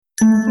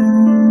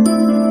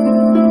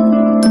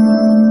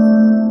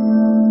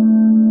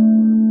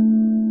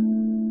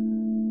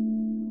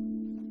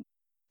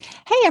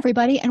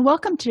Everybody, and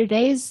welcome to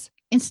today's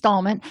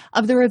installment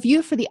of the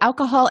review for the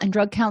Alcohol and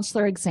Drug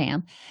Counselor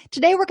exam.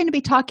 Today, we're going to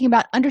be talking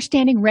about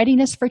understanding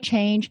readiness for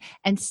change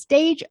and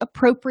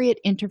stage-appropriate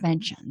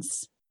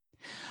interventions.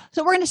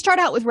 So we're going to start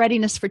out with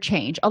readiness for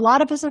change. A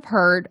lot of us have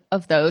heard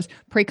of those: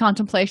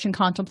 pre-contemplation,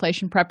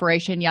 contemplation,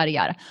 preparation, yada,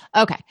 yada.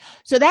 Okay,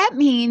 so that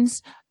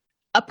means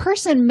a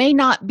person may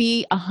not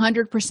be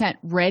 100%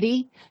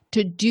 ready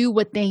to do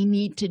what they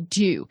need to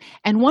do.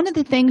 And one of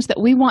the things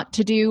that we want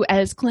to do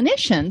as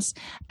clinicians,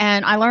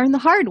 and I learned the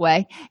hard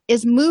way,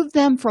 is move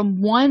them from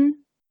one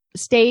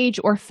stage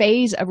or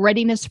phase of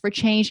readiness for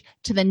change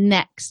to the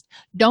next.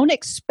 Don't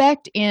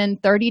expect in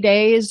 30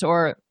 days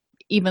or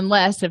even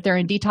less if they're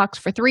in detox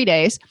for 3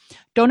 days,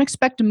 don't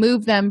expect to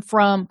move them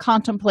from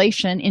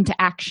contemplation into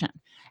action.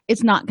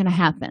 It's not going to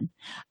happen.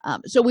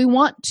 So we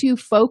want to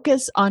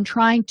focus on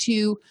trying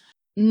to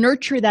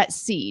nurture that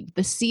seed.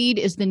 The seed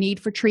is the need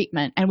for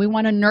treatment, and we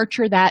want to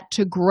nurture that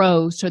to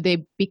grow so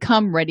they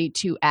become ready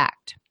to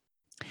act.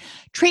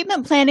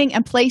 Treatment planning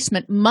and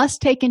placement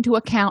must take into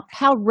account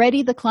how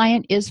ready the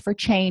client is for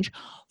change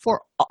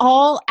for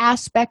all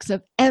aspects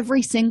of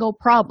every single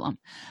problem.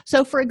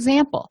 So, for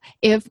example,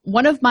 if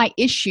one of my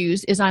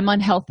issues is I'm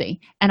unhealthy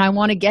and I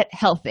want to get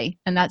healthy,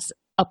 and that's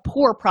a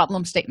poor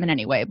problem statement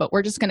anyway, but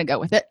we're just going to go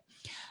with it.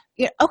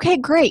 Okay,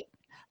 great.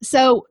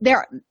 So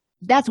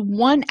that's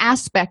one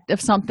aspect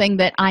of something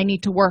that I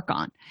need to work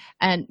on.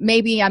 And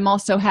maybe I'm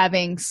also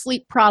having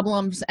sleep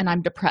problems and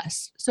I'm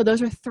depressed. So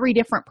those are 3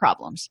 different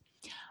problems.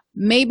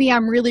 Maybe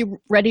I'm really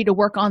ready to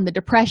work on the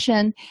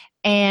depression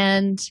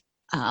and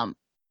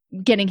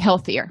getting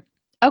healthier.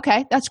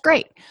 Okay, that's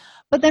great.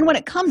 But then when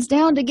it comes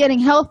down to getting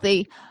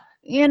healthy,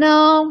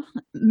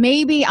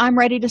 maybe I'm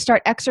ready to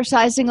start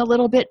exercising a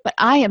little bit, but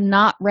I am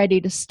not ready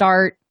to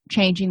start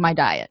changing my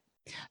diet.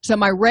 So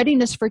my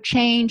readiness for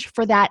change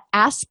for that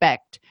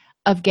aspect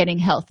of getting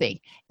healthy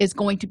is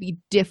going to be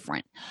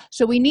different.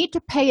 So we need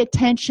to pay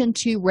attention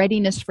to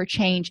readiness for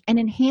change and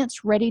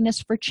enhance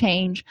readiness for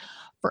change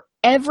for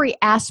every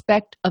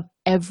aspect of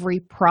every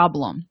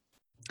problem.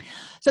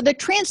 So the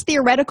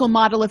trans-theoretical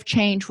model of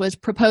change was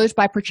proposed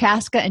by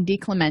Prochaska and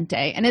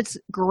DiClemente, and it's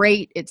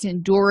great. It's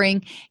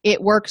enduring.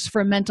 It works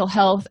for mental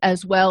health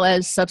as well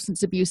as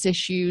substance abuse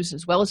issues,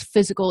 as well as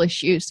physical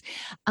issues.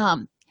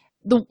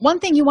 The one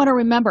thing you want to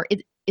remember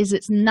is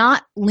it's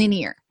not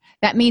linear.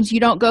 That means you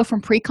don't go from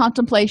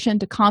pre-contemplation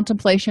to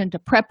contemplation to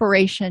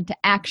preparation to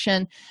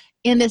action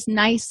in this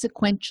nice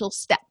sequential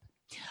step.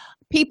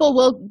 People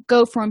will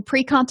go from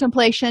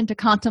pre-contemplation to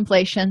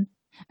contemplation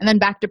and then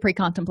back to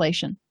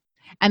pre-contemplation.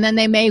 And then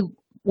they may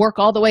work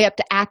all the way up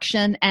to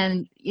action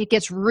and it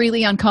gets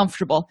really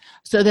uncomfortable.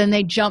 So then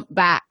they jump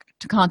back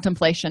to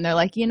contemplation. They're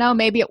like,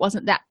 maybe it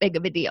wasn't that big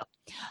of a deal.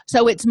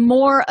 So it's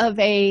more of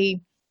a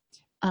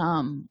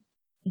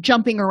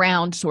jumping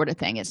around sort of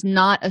thing. It's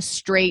not a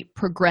straight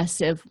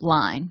progressive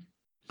line.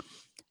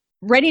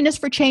 Readiness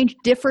for change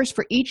differs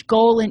for each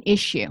goal and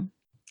issue.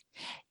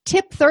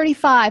 Tip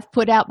 35,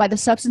 put out by the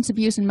Substance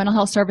Abuse and Mental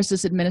Health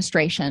Services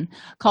Administration,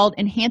 called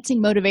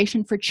Enhancing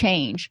Motivation for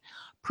Change,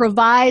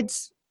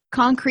 provides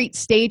concrete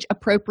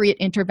stage-appropriate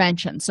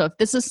interventions. So if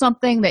this is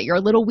something that you're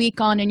a little weak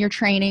on in your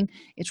training,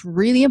 it's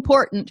really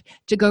important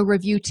to go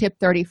review Tip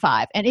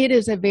 35. And it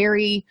is a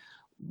very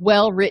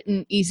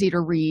well-written,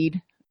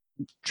 easy-to-read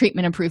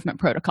treatment improvement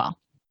protocol.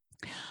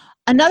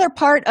 Another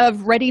part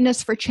of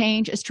readiness for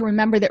change is to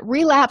remember that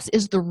relapse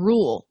is the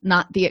rule,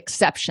 not the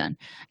exception.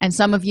 And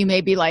some of you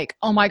may be like,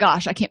 oh my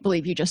gosh, I can't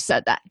believe you just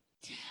said that.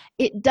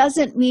 It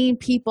doesn't mean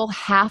people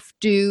have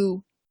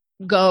to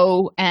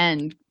go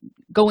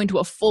into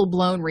a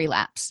full-blown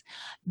relapse.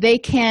 They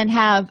can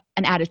have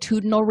an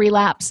attitudinal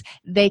relapse.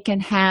 They can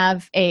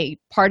have a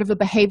part of a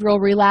behavioral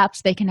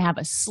relapse. They can have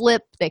a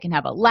slip. They can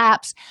have a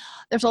lapse.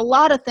 There's a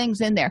lot of things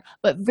in there,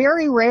 but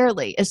very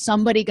rarely is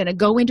somebody going to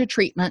go into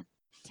treatment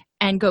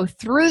and go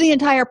through the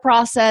entire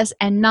process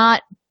and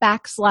not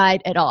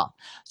backslide at all.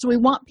 So we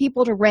want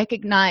people to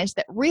recognize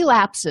that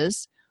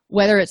relapses,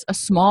 whether it's a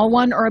small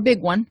one or a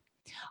big one,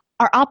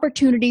 are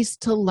opportunities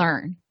to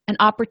learn and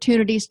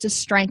opportunities to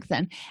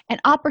strengthen and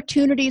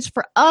opportunities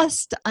for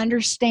us to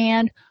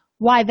understand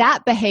why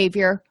that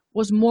behavior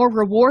was more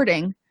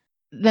rewarding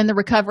than the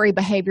recovery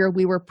behavior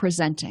we were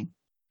presenting.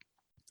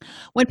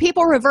 When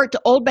people revert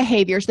to old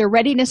behaviors, their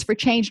readiness for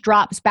change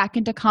drops back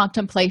into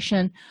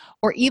contemplation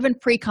or even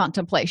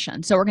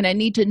pre-contemplation. So we're going to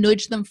need to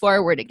nudge them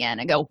forward again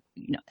and go,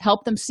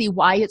 help them see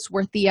why it's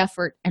worth the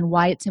effort and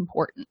why it's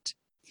important.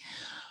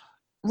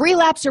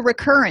 Relapse or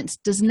recurrence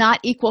does not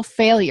equal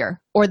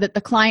failure or that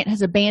the client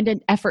has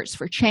abandoned efforts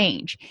for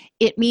change.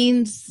 It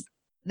means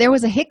there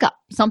was a hiccup,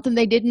 something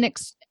they didn't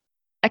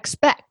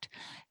expect.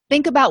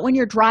 Think about when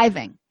you're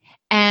driving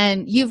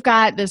and you've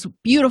got this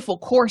beautiful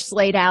course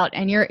laid out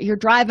and you're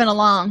driving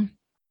along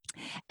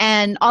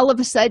and all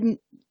of a sudden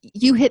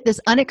you hit this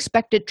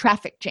unexpected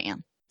traffic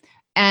jam.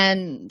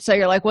 And so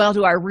you're like, well,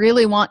 do I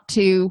really want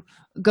to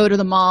go to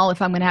the mall if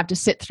I'm going to have to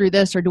sit through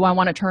this, or do I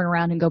want to turn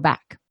around and go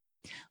back?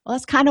 Well,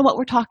 that's kind of what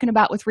we're talking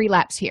about with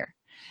relapse here.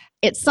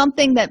 It's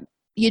something that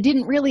you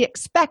didn't really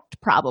expect,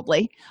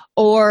 probably,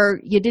 or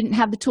you didn't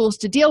have the tools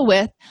to deal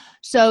with.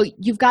 So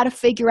you've got to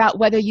figure out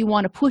whether you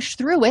want to push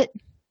through it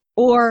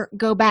or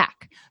go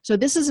back. So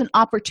this is an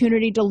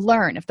opportunity to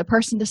learn. If the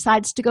person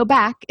decides to go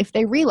back, if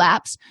they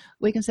relapse,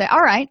 we can say,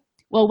 all right,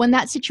 well, when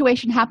that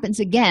situation happens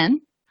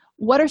again,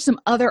 what are some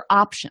other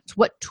options?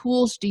 What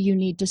tools do you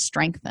need to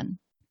strengthen?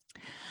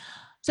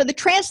 So the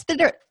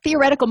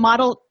trans-theoretical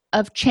model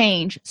of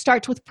change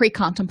starts with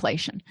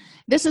pre-contemplation.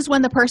 This is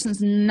when the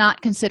person's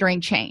not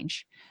considering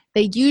change.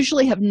 They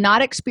usually have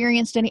not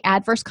experienced any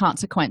adverse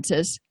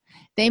consequences.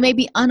 They may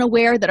be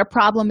unaware that a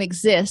problem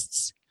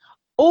exists,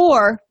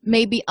 or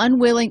may be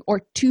unwilling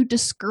or too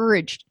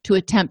discouraged to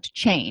attempt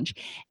change.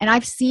 And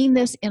I've seen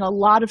this in a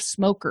lot of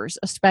smokers,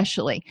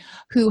 especially,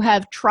 who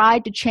have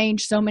tried to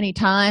change so many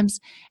times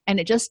and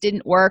it just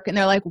didn't work. And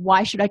they're like,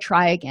 why should I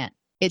try again?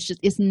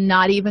 It's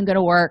not even going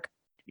to work.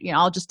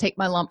 I'll just take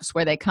my lumps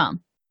where they come.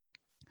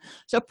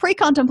 So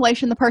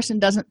pre-contemplation, the person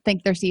doesn't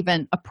think there's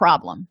even a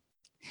problem.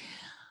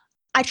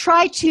 I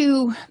try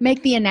to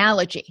make the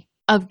analogy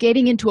of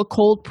getting into a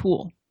cold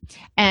pool,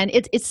 and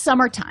it's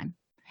summertime.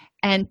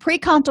 And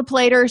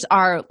pre-contemplators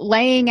are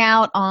laying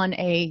out on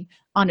a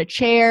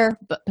chair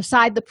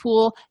beside the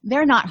pool.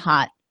 They're not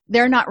hot.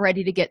 They're not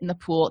ready to get in the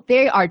pool.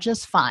 They are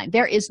just fine.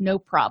 There is no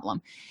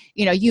problem.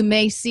 You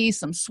may see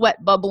some sweat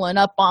bubbling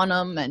up on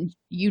them, and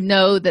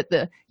that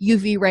the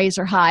UV rays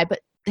are high, but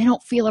they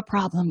don't feel a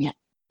problem yet.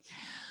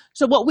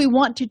 So what we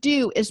want to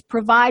do is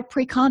provide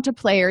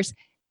pre-contemplators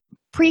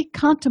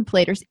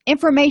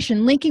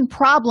information linking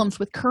problems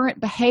with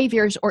current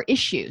behaviors or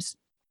issues.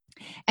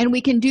 And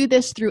we can do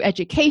this through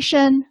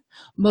education,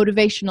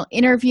 motivational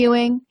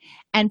interviewing,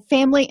 and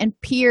family and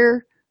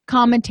peer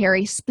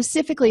commentary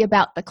specifically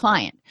about the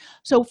client.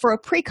 So for a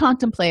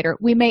pre-contemplator,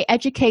 we may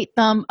educate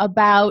them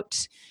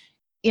about,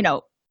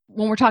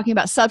 when we're talking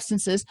about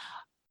substances,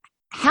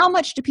 how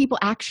much do people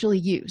actually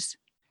use?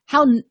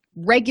 How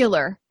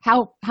regular,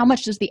 how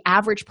much does the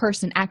average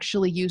person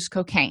actually use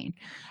cocaine?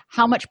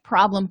 How much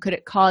problem could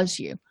it cause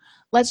you?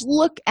 Let's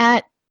look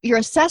at your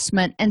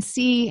assessment and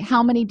see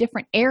how many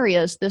different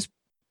areas this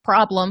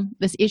problem,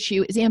 this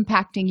issue, is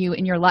impacting you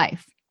in your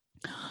life.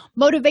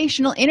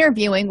 Motivational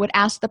interviewing would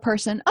ask the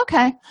person,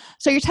 okay,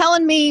 so you're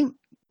telling me,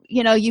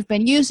 you've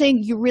been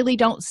using, you really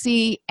don't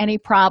see any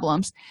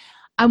problems.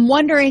 I'm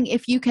wondering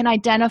if you can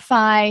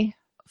identify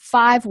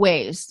 5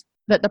 ways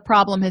that the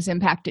problem has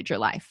impacted your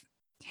life.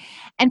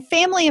 And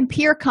family and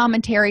peer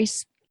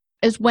commentaries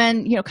is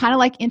when, kind of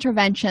like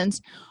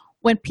interventions,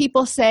 when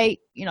people say,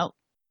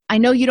 I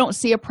know you don't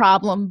see a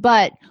problem,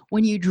 but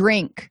when you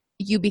drink,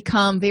 you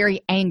become very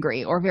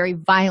angry or very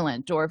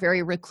violent or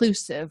very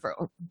reclusive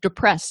or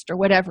depressed or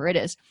whatever it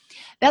is.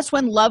 That's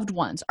when loved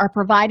ones are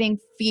providing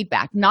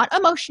feedback, not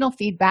emotional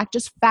feedback,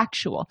 just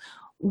factual.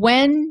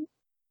 When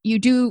you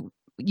do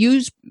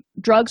use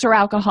drugs or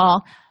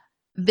alcohol,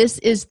 this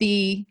is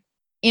the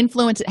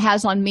influence it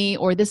has on me,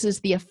 or this is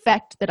the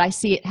effect that I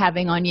see it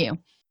having on you.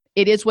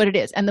 It is what it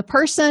is. And the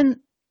person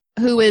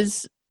who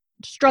is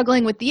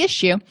struggling with the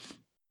issue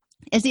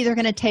is either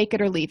going to take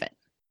it or leave it.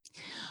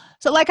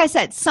 So like I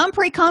said, some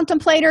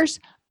pre-contemplators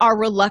are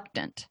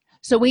reluctant.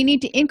 So we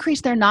need to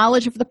increase their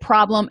knowledge of the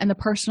problem and the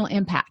personal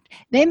impact.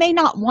 They may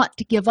not want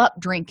to give up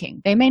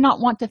drinking. They may not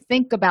want to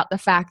think about the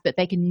fact that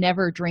they can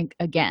never drink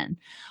again.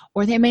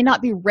 Or they may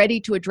not be ready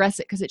to address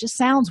it because it just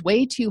sounds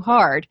way too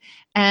hard.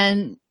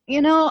 And,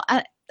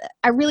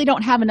 I really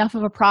don't have enough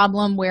of a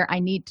problem where I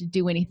need to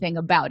do anything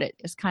about it,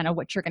 is kind of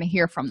what you're going to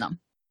hear from them.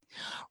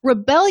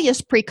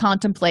 Rebellious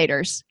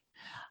pre-contemplators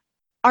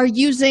are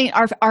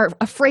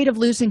afraid of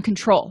losing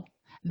control.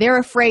 They're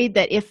afraid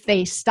that if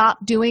they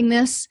stop doing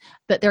this,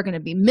 that they're going to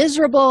be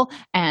miserable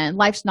and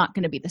life's not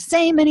going to be the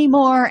same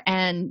anymore,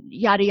 and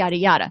yada, yada,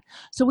 yada.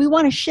 So we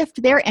want to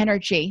shift their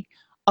energy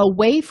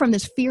away from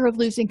this fear of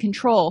losing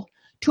control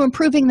to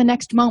improving the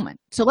next moment.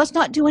 So let's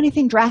not do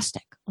anything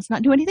drastic. Let's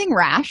not do anything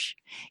rash.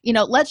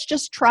 Let's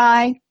just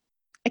try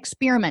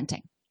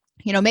experimenting.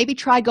 Maybe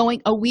try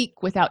going a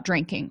week without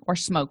drinking or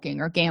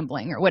smoking or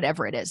gambling or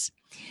whatever it is.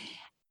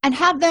 And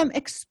have them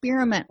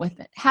experiment with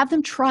it. Have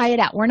them try it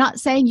out. We're not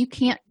saying you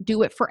can't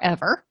do it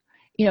forever.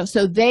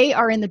 So they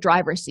are in the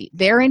driver's seat.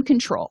 They're in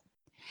control.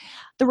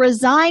 The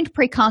resigned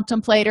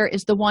pre-contemplator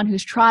is the one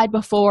who's tried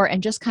before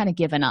and just kind of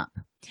given up.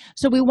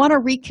 So we want to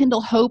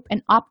rekindle hope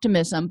and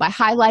optimism by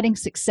highlighting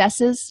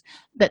successes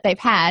that they've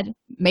had.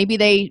 Maybe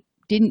they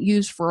didn't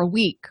use for a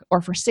week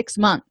or for 6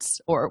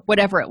 months or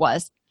whatever it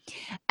was,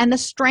 and the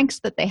strengths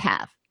that they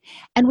have.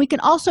 And we can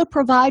also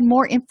provide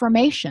more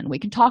information. We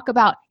can talk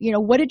about,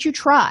 what did you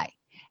try?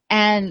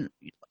 And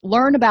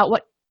learn about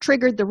what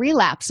triggered the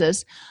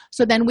relapses,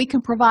 so then we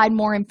can provide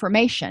more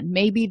information.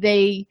 Maybe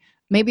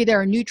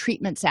there are new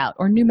treatments out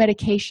or new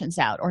medications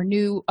out or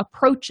new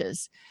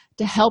approaches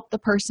to help the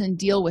person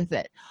deal with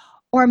it.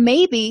 Or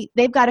maybe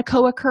they've got a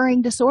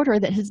co-occurring disorder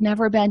that has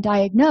never been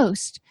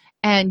diagnosed,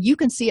 and you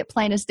can see it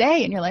plain as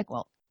day, and you're like,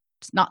 well,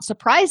 it's not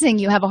surprising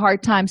you have a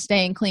hard time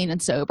staying clean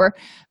and sober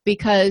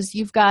because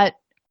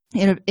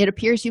it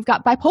appears you've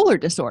got bipolar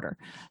disorder.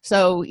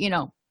 So,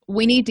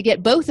 we need to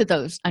get both of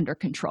those under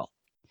control.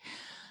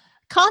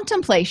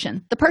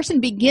 Contemplation. The person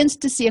begins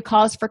to see a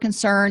cause for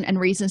concern and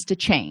reasons to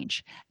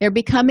change. They're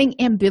becoming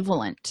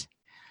ambivalent.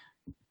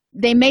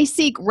 They may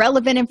seek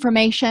relevant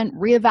information,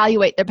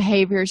 reevaluate their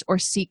behaviors, or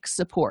seek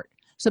support.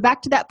 So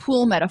back to that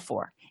pool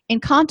metaphor.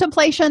 In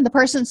contemplation, the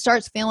person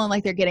starts feeling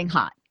like they're getting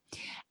hot.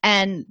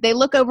 And they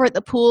look over at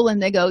the pool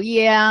and they go,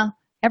 yeah,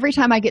 every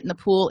time I get in the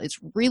pool, it's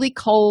really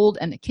cold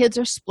and the kids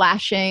are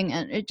splashing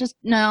and it just,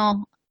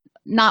 no,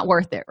 not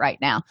worth it right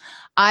now.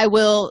 I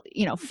will,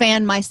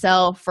 fan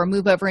myself or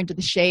move over into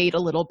the shade a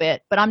little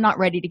bit, but I'm not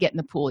ready to get in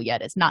the pool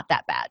yet. It's not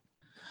that bad.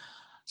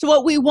 So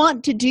what we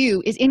want to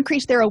do is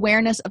increase their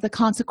awareness of the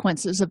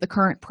consequences of the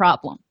current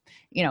problem.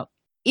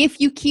 If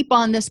you keep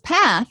on this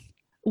path,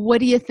 what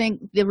do you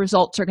think the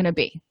results are going to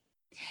be?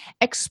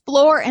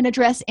 Explore and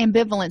address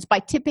ambivalence by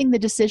tipping the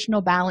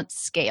decisional balance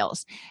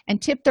scales.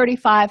 And tip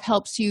 35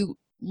 helps you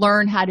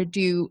learn how to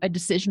do a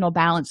decisional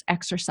balance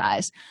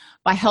exercise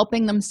by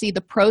helping them see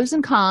the pros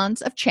and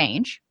cons of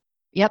change.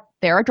 Yep,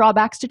 there are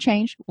drawbacks to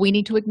change. We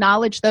need to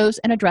acknowledge those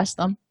and address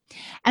them.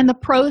 And the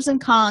pros and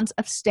cons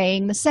of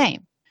staying the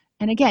same.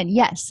 And again,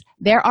 yes,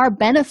 there are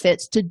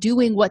benefits to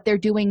doing what they're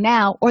doing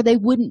now, or they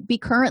wouldn't be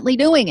currently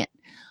doing it.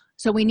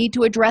 So we need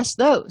to address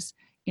those.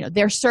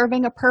 They're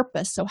serving a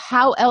purpose. So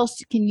how else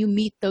can you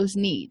meet those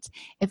needs?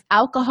 If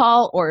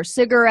alcohol or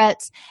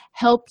cigarettes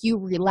help you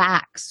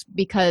relax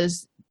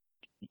because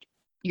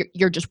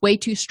you're just way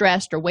too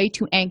stressed or way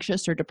too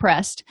anxious or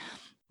depressed,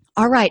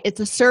 all right,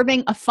 it's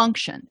serving a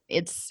function.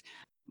 It's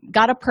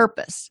got a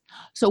purpose.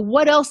 So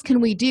what else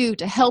can we do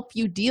to help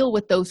you deal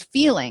with those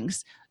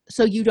feelings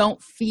so you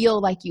don't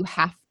feel like you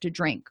have to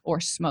drink or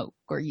smoke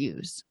or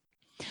use?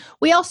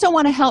 We also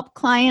want to help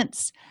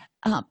clients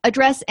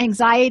address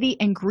anxiety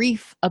and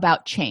grief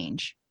about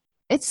change.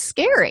 It's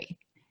scary,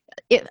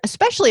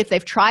 especially if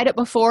they've tried it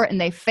before and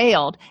they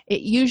failed.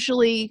 It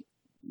usually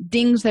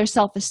dings their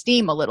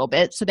self-esteem a little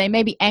bit, so they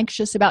may be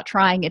anxious about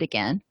trying it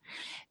again.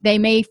 They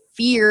may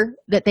fear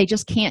that they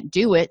just can't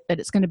do it, that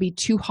it's going to be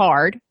too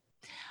hard.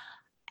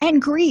 And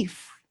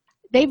grief.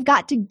 They've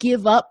got to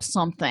give up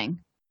something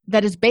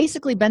that has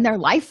basically been their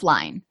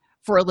lifeline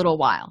for a little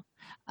while.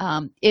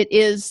 It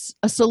is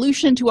a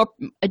solution to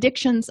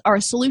addictions are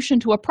a solution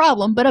to a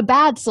problem, but a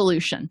bad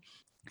solution.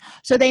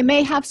 So they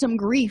may have some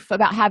grief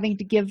about having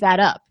to give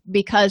that up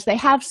because they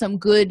have some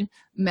good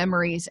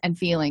memories and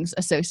feelings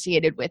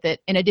associated with it,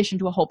 in addition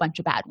to a whole bunch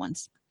of bad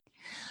ones.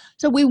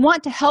 So we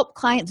want to help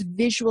clients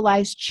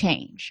visualize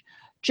change.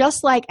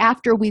 Just like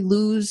after we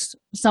lose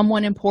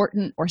someone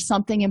important or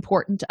something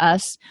important to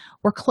us,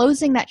 we're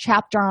closing that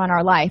chapter on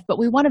our life, but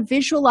we want to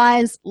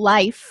visualize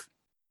life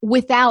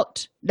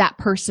without that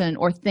person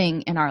or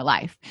thing in our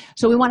life.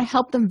 So we want to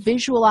help them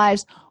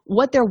visualize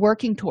what they're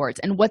working towards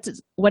and what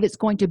it's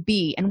going to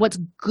be and what's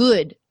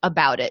good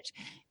about it,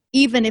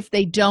 even if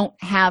they don't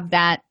have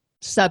that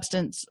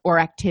substance or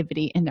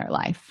activity in their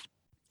life.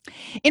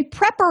 In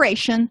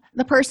preparation,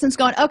 the person's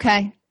going,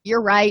 okay,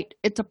 you're right,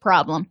 it's a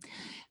problem.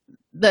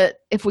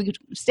 If we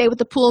stay with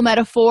the pool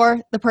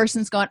metaphor, the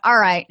person's going, all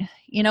right,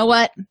 you know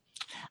what?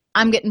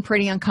 I'm getting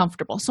pretty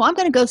uncomfortable. So I'm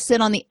going to go sit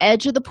on the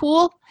edge of the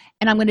pool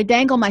and I'm going to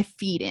dangle my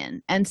feet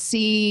in and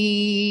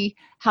see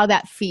how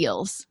that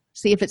feels.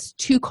 See if it's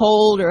too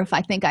cold or if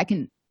I think I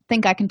can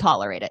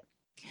tolerate it.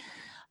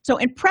 So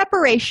in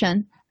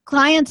preparation,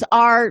 clients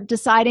are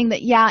deciding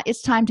that, yeah,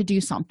 it's time to do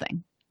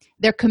something.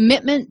 Their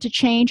commitment to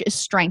change is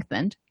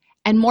strengthened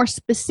and more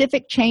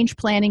specific change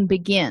planning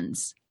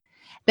begins.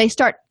 They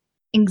start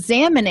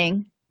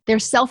examining their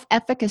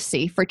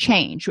self-efficacy for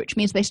change, which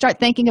means they start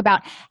thinking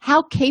about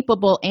how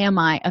capable am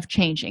I of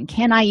changing?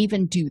 Can I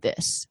even do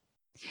this?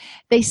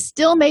 They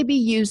still may be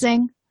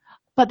using,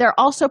 but they're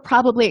also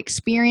probably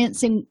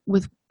experimenting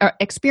with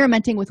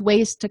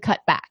ways to cut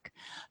back.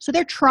 So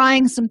they're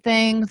trying some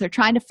things. They're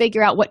trying to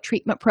figure out what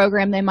treatment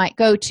program they might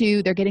go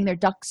to. They're getting their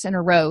ducks in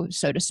a row,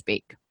 so to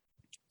speak.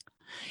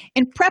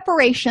 In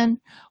preparation,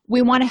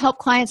 we want to help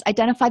clients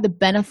identify the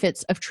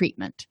benefits of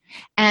treatment.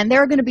 And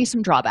there are going to be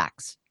some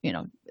drawbacks.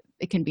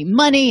 It can be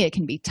money, it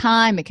can be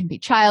time, it can be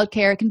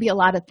childcare, it can be a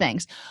lot of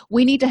things.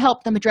 We need to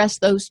help them address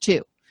those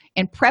too.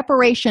 In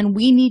preparation,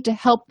 we need to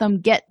help them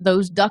get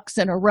those ducks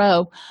in a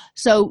row.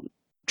 So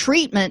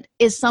treatment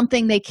is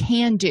something they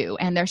can do,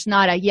 and there's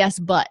not a yes,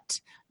 but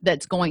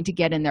that's going to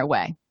get in their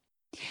way.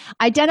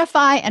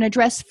 Identify and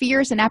address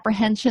fears and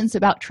apprehensions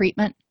about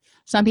treatment.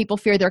 Some people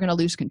fear they're going to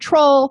lose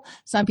control.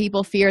 Some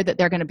people fear that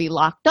they're going to be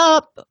locked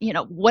up.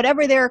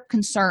 Whatever their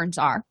concerns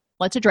are,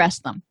 let's address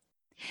them.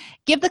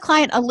 Give the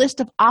client a list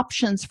of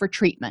options for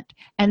treatment,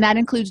 and that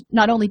includes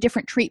not only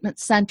different treatment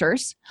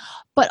centers,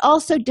 but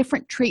also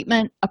different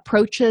treatment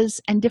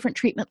approaches and different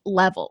treatment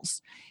levels.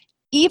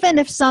 Even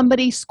if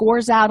somebody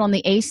scores out on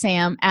the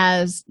ASAM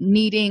as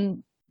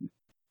needing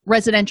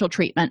residential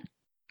treatment,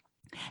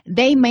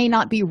 they may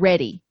not be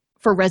ready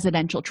for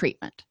residential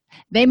treatment.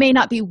 They may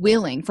not be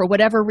willing for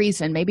whatever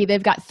reason. Maybe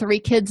they've got 3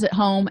 kids at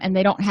home and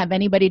they don't have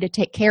anybody to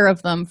take care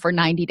of them for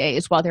 90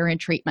 days while they're in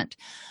treatment.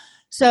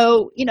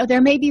 So,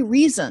 there may be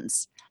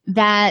reasons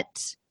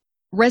that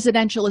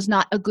residential is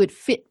not a good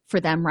fit for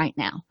them right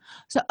now.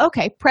 So,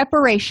 okay,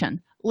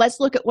 preparation. let's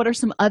look at what are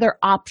some other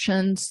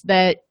options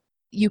that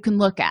you can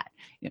look at,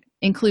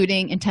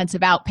 including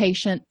intensive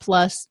outpatient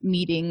plus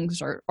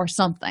meetings or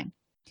something.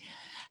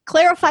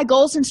 Clarify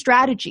goals and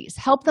strategies.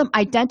 Help them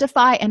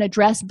identify and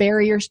address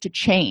barriers to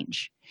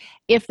change.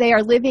 If they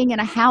are living in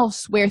a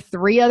house where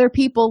 3 other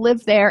people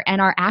live there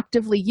and are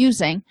actively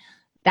using,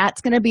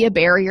 that's going to be a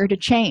barrier to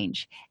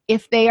change.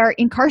 If they are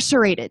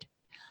incarcerated,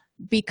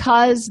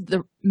 because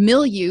the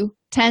milieu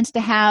tends to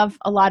have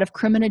a lot of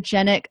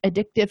criminogenic,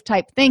 addictive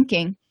type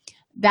thinking,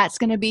 that's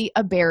going to be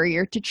a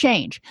barrier to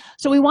change.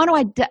 So we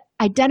want to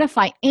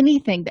identify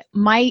anything that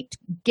might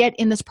get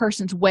in this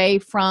person's way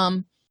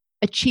from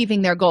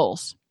achieving their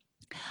goals.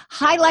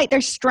 Highlight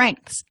their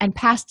strengths and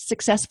past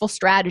successful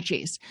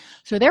strategies.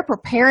 So they're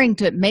preparing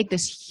to make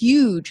this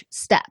huge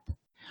step.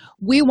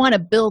 We want to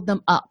build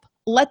them up.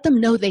 Let them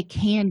know they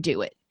can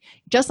do it.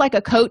 Just like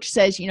a coach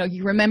says,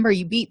 you remember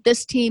you beat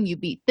this team, you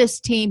beat this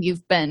team,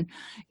 you've been,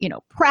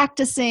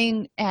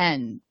 practicing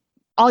and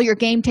all your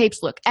game tapes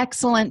look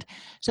excellent.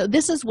 So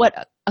this is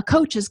what a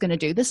coach is going to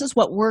do. This is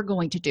what we're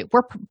going to do.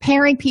 We're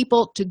preparing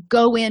people to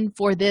go in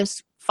for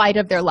this fight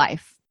of their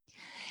life.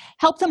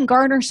 Help them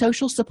garner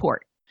social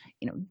support.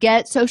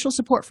 Get social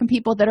support from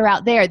people that are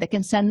out there that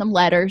can send them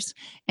letters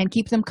and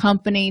keep them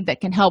company, that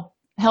can help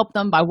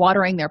them by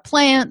watering their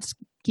plants,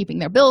 keeping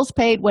their bills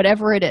paid,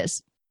 whatever it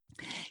is.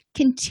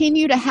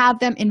 Continue to have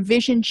them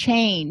envision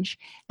change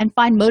and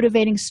find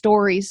motivating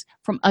stories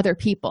from other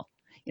people.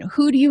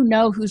 Who do you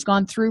know who's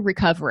gone through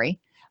recovery,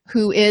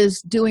 who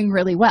is doing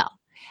really well?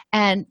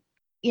 And,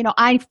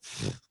 I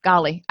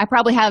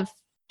probably have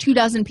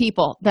 24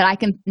 people that I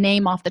can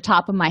name off the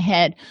top of my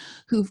head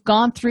who've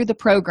gone through the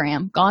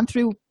program, gone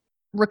through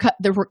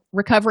the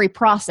recovery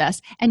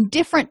process and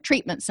different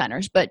treatment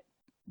centers, but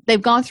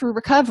they've gone through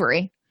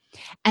recovery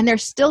and they're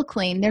still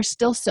clean, they're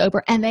still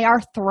sober, and they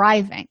are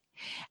thriving.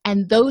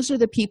 And those are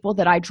the people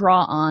that I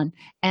draw on.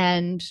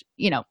 And,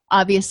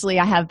 obviously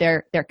I have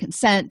their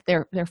consent.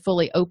 They're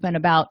fully open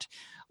about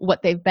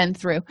what they've been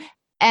through.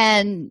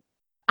 And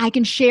I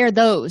can share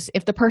those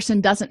if the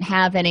person doesn't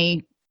have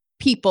any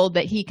people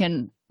that he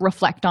can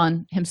reflect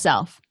on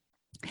himself.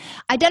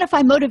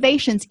 Identify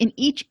motivations in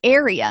each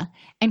area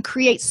and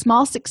create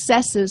small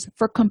successes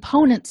for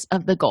components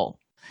of the goal.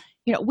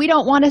 We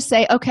don't want to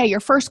say, okay,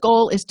 your first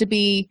goal is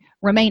to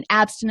remain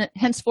abstinent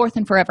henceforth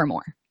and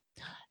forevermore.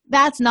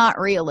 That's not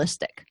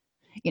realistic.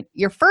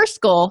 Your first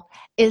goal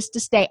is to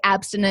stay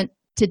abstinent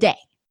today.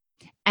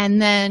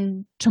 And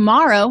then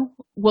tomorrow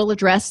we'll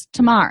address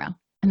tomorrow.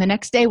 And the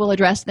next day we'll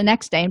address the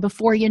next day. And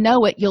before you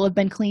know it, you'll have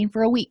been clean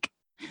for a week.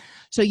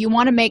 So you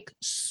want to make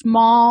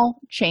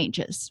small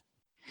changes.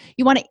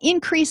 You want to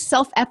increase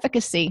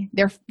self-efficacy,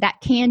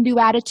 that can-do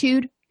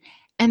attitude,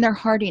 and their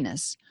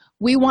hardiness.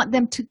 We want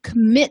them to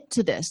commit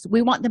to this.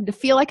 We want them to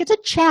feel like it's a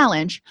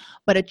challenge,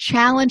 but a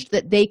challenge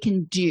that they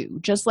can do.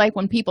 Just like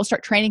when people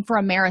start training for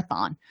a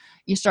marathon,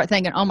 you start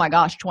thinking, oh my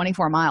gosh,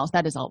 24 miles,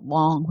 that is a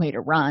long way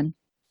to run.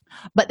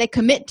 But they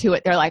commit to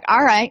it. They're like,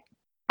 all right,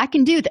 I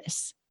can do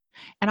this.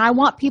 And I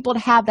want people to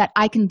have that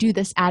I can do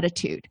this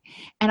attitude.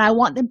 And I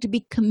want them to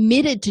be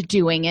committed to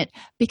doing it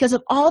because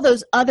of all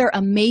those other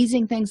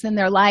amazing things in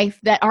their life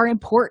that are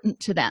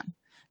important to them.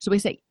 So we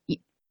say,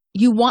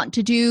 you want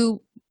to do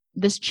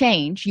this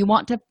change, you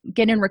want to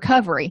get in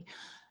recovery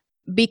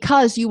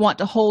because you want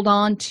to hold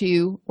on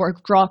to or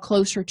draw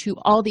closer to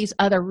all these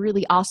other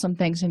really awesome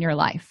things in your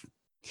life.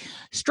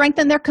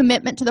 Strengthen their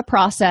commitment to the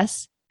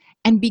process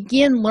and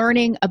begin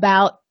learning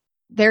about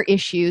their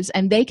issues,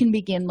 and they can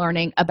begin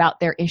learning about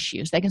their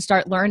issues. They can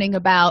start learning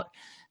about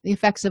the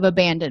effects of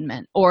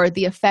abandonment or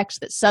the effects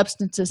that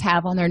substances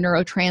have on their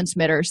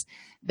neurotransmitters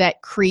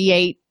that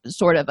create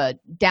sort of a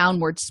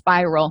downward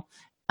spiral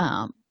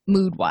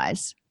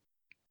mood-wise.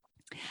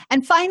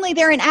 And finally,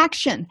 they're in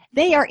action.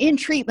 They are in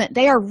treatment.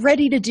 They are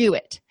ready to do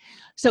it.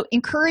 So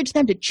encourage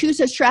them to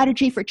choose a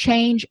strategy for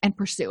change and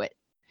pursue it.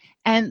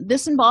 And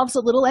this involves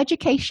a little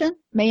education,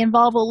 may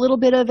involve a little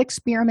bit of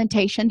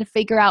experimentation to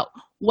figure out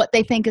what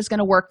they think is going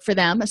to work for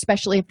them,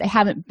 especially if they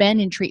haven't been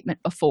in treatment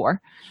before.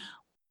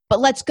 But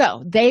let's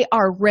go. They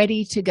are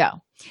ready to go.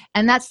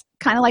 And that's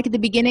kind of like at the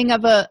beginning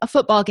of a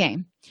football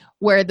game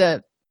where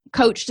the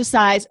coach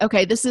decides,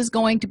 okay, this is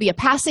going to be a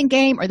passing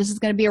game or this is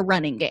going to be a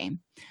running game.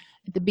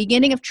 At the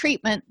beginning of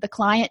treatment, the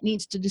client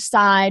needs to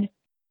decide,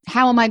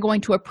 how am I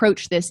going to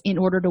approach this in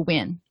order to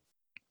win?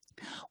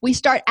 We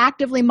start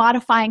actively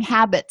modifying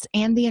habits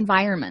and the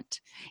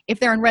environment. If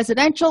they're in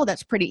residential,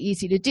 that's pretty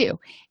easy to do.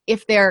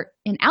 If they're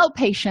in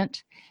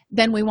outpatient,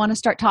 then we want to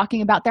start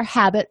talking about their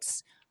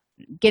habits,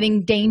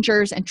 getting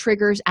dangers and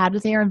triggers out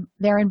of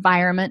their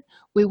environment.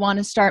 We want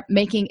to start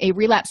making a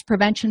relapse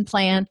prevention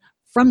plan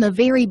from the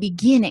very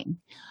beginning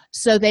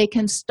so they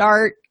can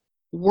start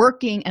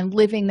working and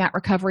living that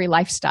recovery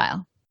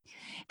lifestyle.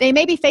 They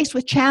may be faced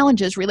with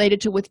challenges related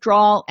to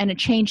withdrawal and a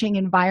changing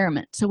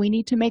environment, so we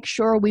need to make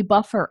sure we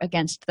buffer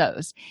against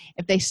those.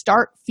 If they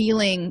start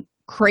feeling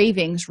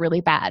cravings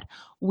really bad,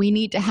 we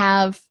need to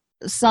have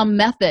some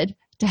method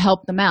to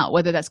help them out,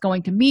 whether that's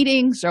going to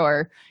meetings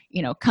or,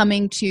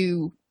 coming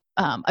to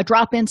a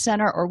drop-in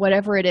center or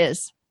whatever it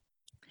is.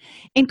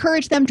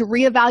 Encourage them to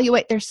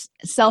reevaluate their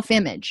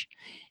self-image.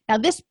 Now,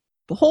 this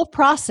whole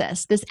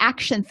process, this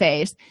action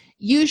phase,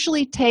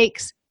 usually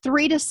takes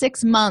 3 to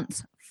 6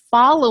 months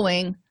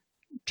following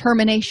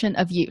termination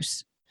of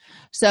use.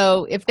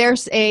 So if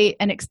there's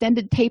an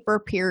extended taper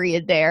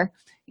period there,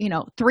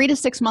 3 to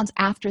 6 months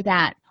after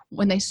that,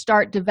 when they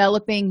start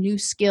developing new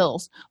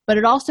skills. But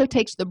it also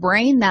takes the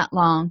brain that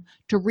long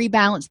to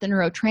rebalance the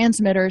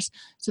neurotransmitters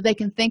so they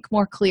can think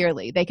more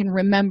clearly, they can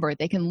remember,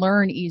 they can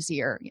learn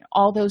easier,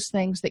 all those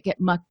things that get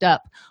mucked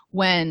up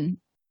when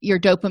your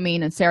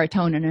dopamine and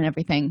serotonin and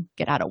everything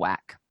get out of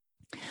whack.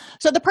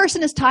 So the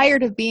person is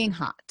tired of being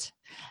hot.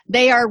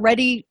 They are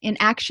ready in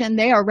action.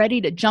 They are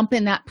ready to jump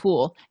in that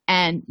pool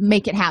and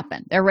make it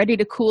happen. They're ready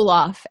to cool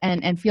off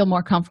and feel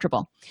more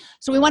comfortable.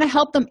 So we want to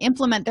help them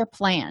implement their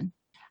plan.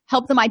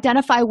 Help them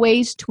identify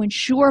ways to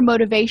ensure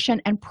motivation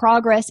and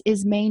progress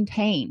is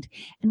maintained.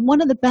 And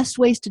one of the best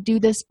ways to do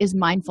this is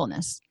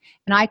mindfulness.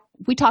 And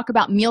we talk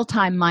about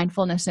mealtime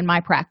mindfulness in my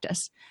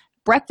practice.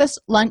 Breakfast,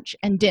 lunch,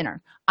 and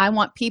dinner. I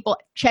want people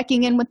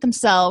checking in with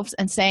themselves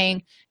and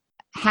saying,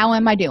 how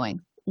am I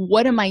doing?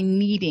 What am I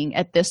needing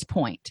at this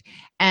point?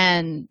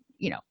 And,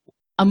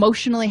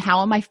 emotionally,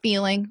 how am I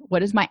feeling?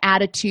 What is my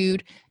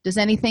attitude? Does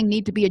anything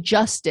need to be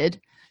adjusted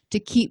to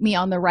keep me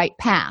on the right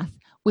path?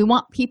 We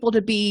want people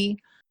to be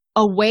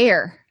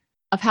aware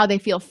of how they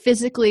feel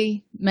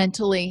physically,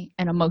 mentally,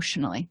 and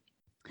emotionally.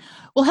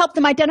 We'll help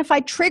them identify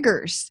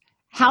triggers,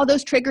 how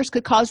those triggers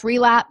could cause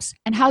relapse,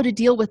 and how to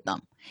deal with them.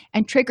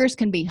 And triggers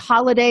can be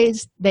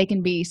holidays, they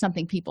can be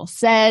something people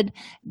said,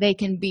 they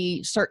can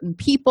be certain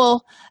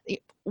people,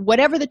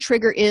 whatever the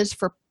trigger is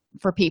for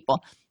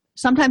people.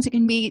 Sometimes it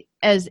can be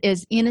as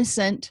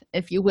innocent,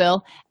 if you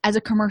will, as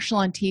a commercial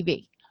on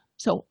TV.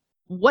 So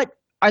what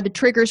are the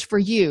triggers for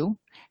you,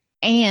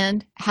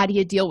 and how do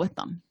you deal with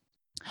them?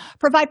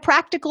 Provide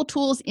practical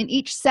tools in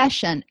each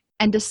session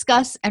and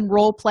discuss and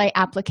role play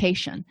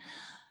application.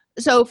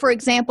 So, for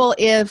example,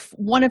 if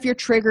one of your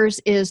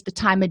triggers is the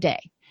time of day,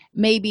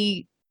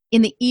 maybe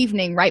in the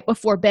evening right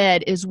before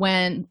bed is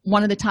when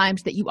one of the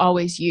times that you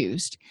always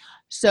used.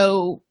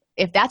 So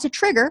if that's a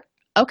trigger,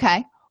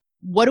 okay,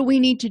 what do we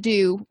need to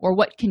do, or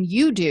what can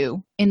you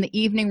do in the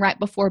evening right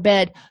before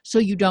bed so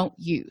you don't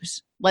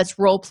use? Let's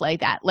role play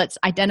that. Let's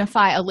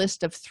identify a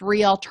list of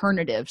 3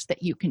 alternatives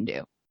that you can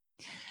do.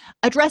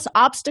 Address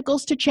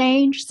obstacles to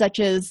change, such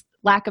as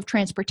lack of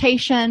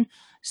transportation,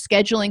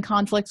 scheduling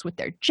conflicts with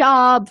their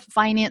job,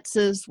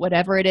 finances,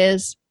 whatever it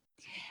is.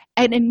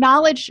 And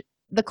acknowledge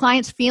the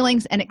client's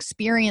feelings and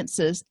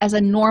experiences as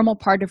a normal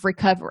part of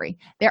recovery.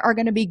 There are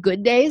going to be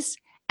good days,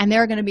 and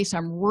there are going to be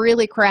some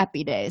really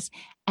crappy days,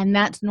 and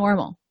that's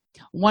normal.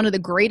 One of the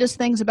greatest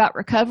things about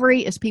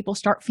recovery is people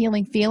start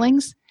feeling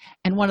feelings,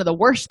 and one of the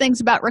worst things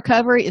about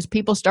recovery is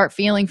people start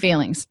feeling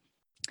feelings.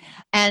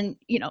 And,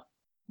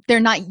 they're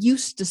not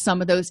used to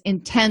some of those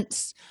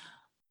intense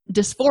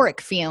dysphoric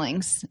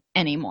feelings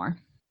anymore.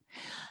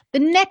 The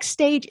next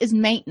stage is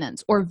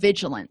maintenance or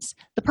vigilance.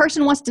 The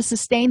person wants to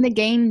sustain the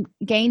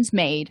gains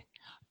made,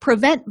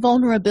 prevent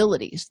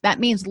vulnerabilities. That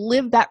means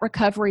live that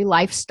recovery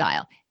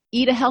lifestyle.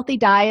 Eat a healthy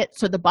diet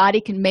so the body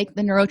can make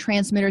the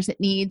neurotransmitters it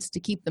needs to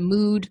keep the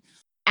mood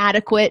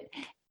adequate.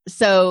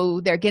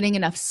 So they're getting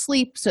enough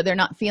sleep, so they're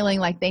not feeling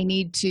like they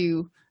need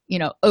to,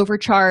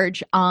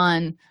 overcharge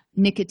on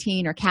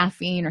nicotine or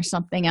caffeine or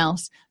something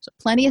else. So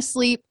plenty of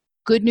sleep,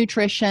 good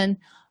nutrition,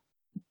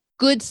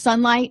 good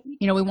sunlight.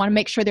 We want to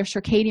make sure their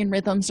circadian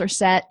rhythms are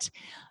set.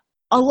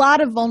 A lot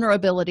of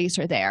vulnerabilities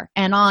are there.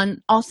 And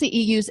on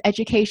AllCEU's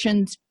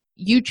Education's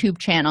YouTube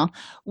channel,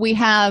 we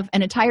have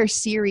an entire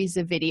series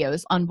of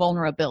videos on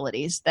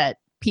vulnerabilities that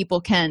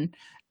people can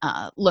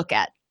look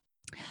at.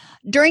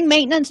 During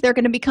maintenance, they're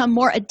going to become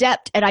more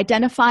adept at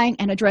identifying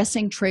and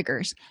addressing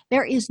triggers.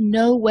 There is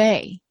no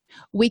way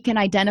we can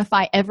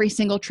identify every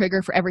single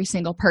trigger for every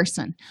single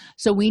person.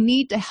 So we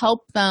need to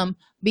help them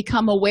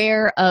become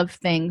aware of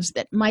things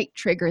that might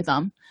trigger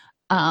them,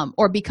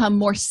 or become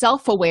more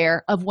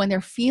self-aware of when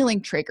they're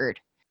feeling triggered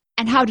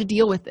and how to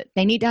deal with it.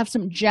 They need to have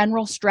some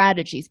general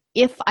strategies.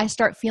 If I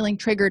start feeling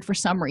triggered for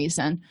some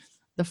reason,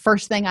 the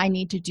first thing I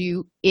need to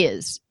do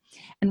is.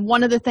 And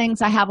one of the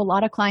things I have a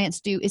lot of clients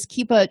do is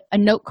keep a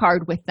note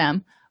card with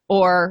them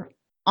or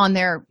on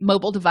their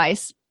mobile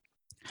device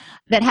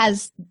that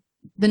has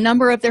the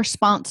number of their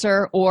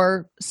sponsor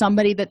or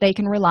somebody that they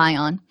can rely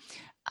on,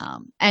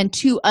 and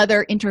 2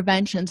 other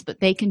interventions that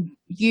they can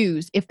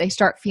use if they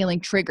start feeling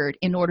triggered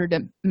in order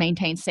to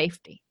maintain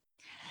safety.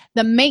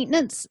 The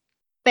maintenance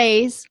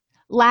phase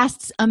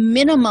lasts a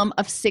minimum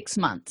of 6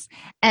 months.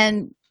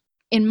 And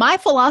in my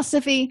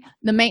philosophy,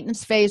 the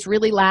maintenance phase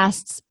really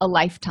lasts a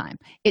lifetime.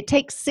 It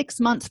takes 6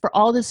 months for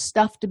all this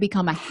stuff to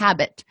become a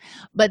habit,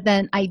 but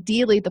then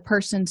ideally the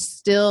person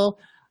still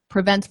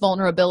prevents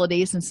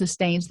vulnerabilities and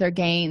sustains their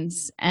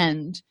gains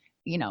and,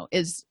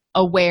 is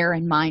aware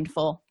and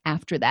mindful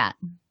after that.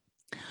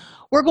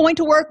 We're going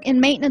to work in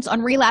maintenance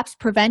on relapse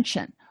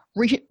prevention,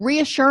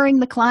 reassuring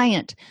the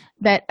client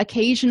that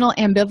occasional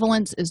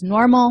ambivalence is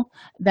normal,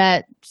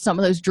 that some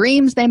of those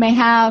dreams they may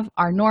have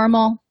are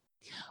normal.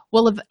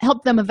 We'll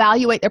help them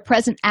evaluate their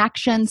present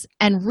actions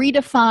and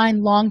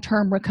redefine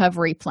long-term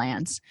recovery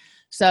plans.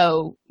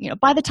 So,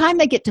 by the time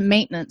they get to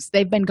maintenance,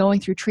 they've been going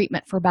through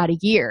treatment for about a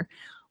year.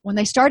 When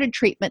they started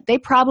treatment, they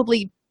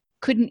probably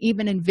couldn't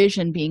even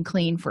envision being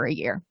clean for a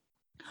year.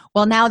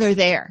 Well, now they're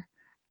there.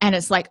 And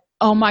it's like,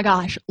 oh my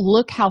gosh,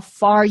 look how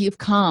far you've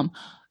come.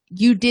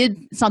 You did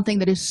something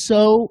that is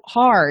so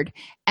hard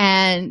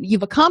and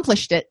you've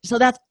accomplished it. So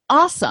that's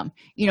awesome.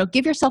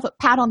 Give yourself a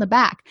pat on the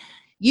back.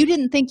 You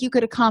didn't think you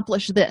could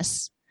accomplish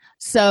this.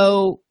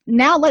 So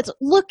now let's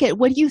look at,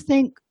 what do you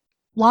think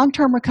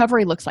long-term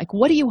recovery looks like?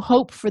 What do you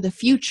hope for the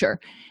future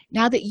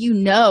now that you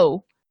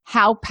know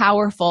how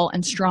powerful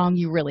and strong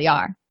you really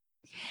are?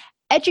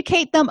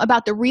 Educate them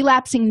about the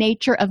relapsing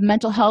nature of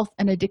mental health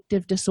and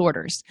addictive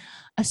disorders,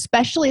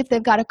 especially if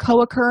they've got a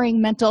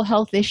co-occurring mental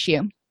health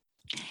issue.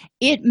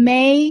 They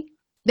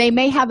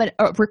may have a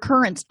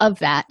recurrence of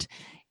that,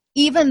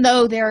 even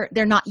though they're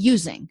not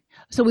using.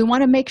 So we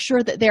want to make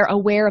sure that they're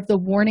aware of the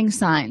warning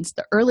signs,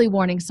 the early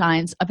warning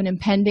signs of an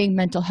impending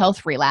mental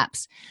health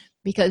relapse.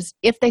 Because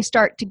if they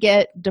start to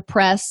get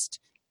depressed,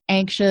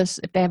 anxious,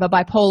 if they have a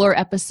bipolar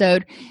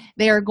episode,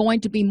 they are going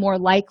to be more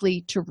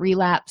likely to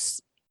relapse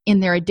in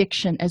their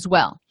addiction as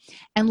well.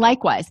 And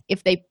likewise,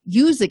 if they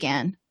use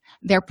again,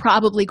 they're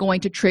probably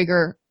going to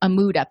trigger a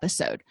mood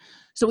episode.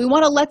 So we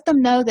want to let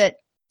them know that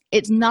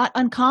it's not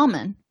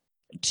uncommon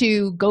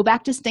to go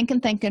back to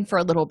stinking thinking for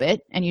a little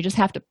bit, and you just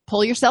have to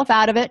pull yourself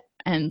out of it.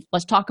 And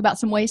let's talk about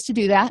some ways to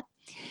do that.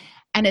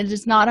 And it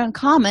is not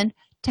uncommon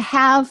to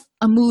have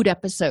a mood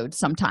episode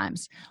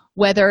sometimes,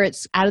 whether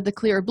it's out of the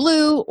clear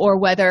blue or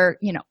whether,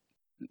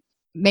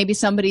 maybe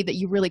somebody that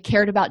you really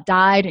cared about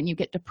died and you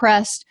get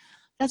depressed.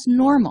 That's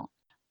normal.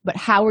 But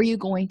how are you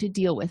going to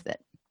deal with it?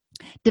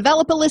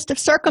 Develop a list of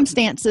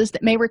circumstances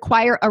that may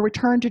require a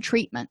return to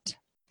treatment.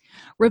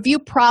 Review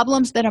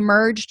problems that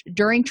emerged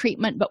during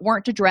treatment but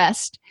weren't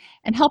addressed,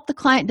 and help the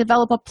client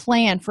develop a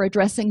plan for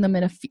addressing them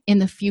in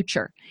the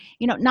future.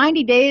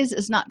 90 days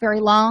is not very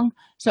long,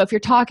 so if you're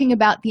talking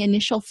about the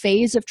initial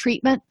phase of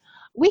treatment,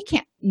 we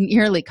can't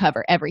nearly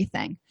cover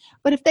everything.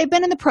 But if they've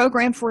been in the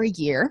program for a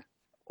year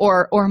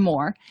or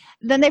more,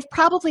 then they've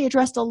probably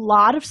addressed a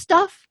lot of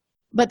stuff,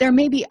 but there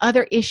may be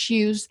other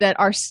issues that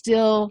are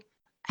still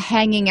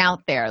hanging out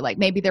there, like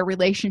maybe their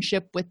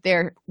relationship with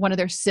one of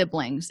their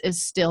siblings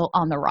is still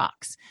on the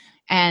rocks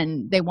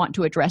and they want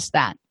to address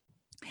that.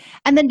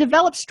 And then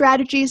develop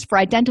strategies for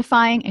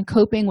identifying and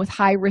coping with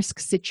high-risk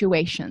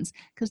situations,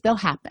 because they'll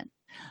happen.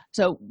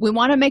 So we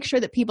want to make sure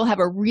that people have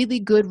a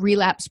really good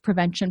relapse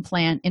prevention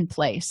plan in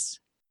place.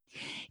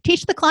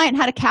 Teach the client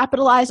how to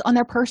capitalize on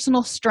their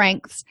personal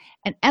strengths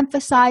and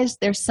emphasize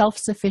their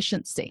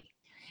self-sufficiency.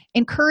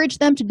 Encourage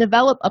them to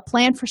develop a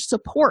plan for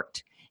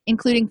support,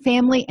 including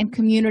family and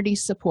community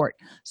support.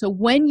 So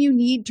when you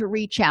need to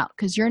reach out,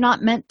 because you're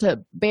not meant to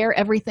bear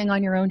everything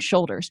on your own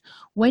shoulders,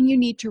 when you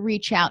need to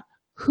reach out,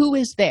 who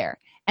is there?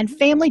 And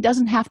family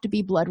doesn't have to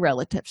be blood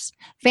relatives.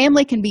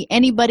 Family can be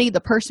anybody the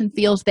person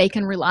feels they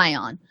can rely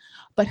on.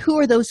 But who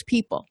are those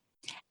people?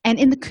 And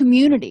in the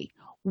community,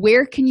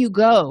 where can you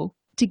go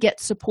to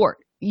get support?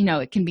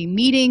 It can be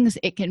meetings,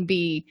 it can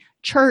be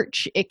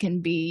church, it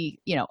can be,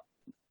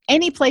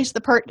 any place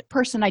the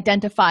person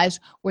identifies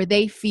where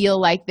they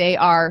feel like they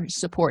are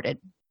supported.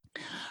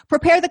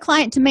 Prepare the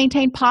client to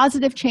maintain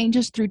positive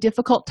changes through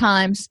difficult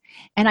times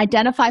and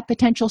identify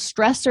potential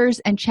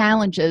stressors and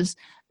challenges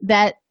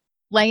that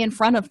lay in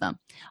front of them.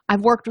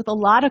 I've worked with a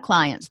lot of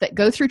clients that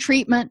go through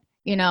treatment,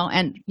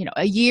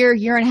 a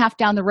year and a half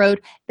down the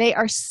road, they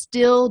are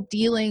still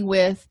dealing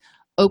with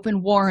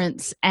open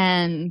warrants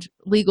and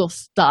legal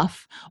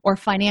stuff or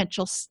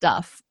financial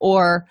stuff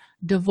or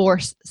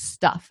divorce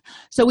stuff.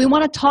 So we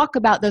want to talk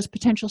about those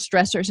potential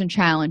stressors and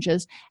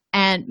challenges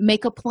and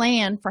make a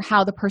plan for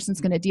how the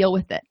person's going to deal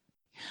with it.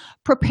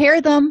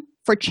 Prepare them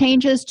for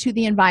changes to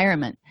the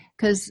environment,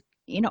 because,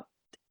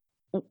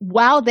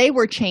 while they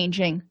were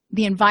changing,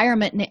 the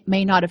environment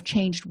may not have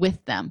changed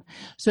with them.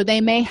 So they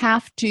may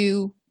have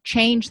to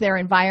change their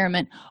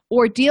environment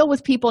or deal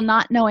with people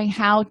not knowing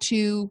how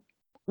to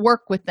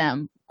work with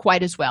them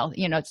quite as well.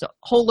 It's a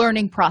whole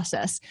learning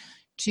process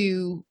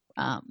to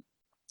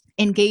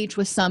engage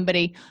with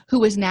somebody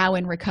who is now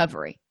in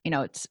recovery.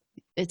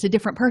 It's a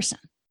different person.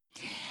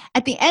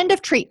 At the end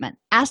of treatment,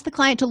 ask the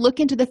client to look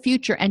into the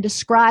future and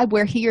describe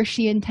where he or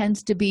she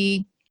intends to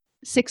be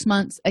 6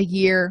 months, a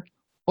year,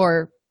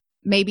 or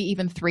maybe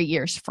even 3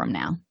 years from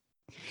now.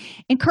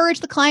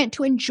 Encourage the client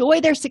to enjoy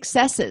their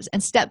successes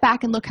and step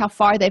back and look how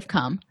far they've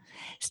come.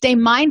 Stay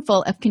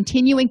mindful of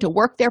continuing to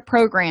work their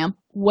program,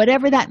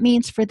 whatever that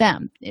means for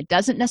them. It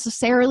doesn't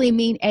necessarily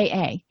mean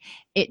AA.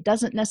 It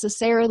doesn't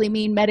necessarily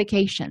mean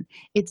medication.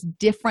 It's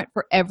different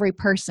for every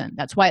person.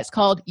 That's why it's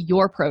called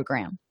your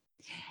program.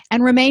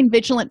 And remain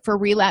vigilant for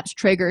relapse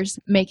triggers,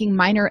 making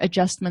minor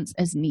adjustments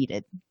as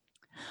needed.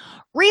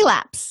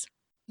 Relapse.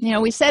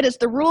 We said it's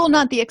the rule,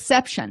 not the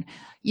exception.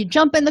 You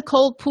jump in the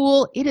cold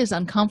pool, it is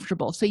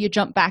uncomfortable, so you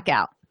jump back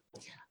out.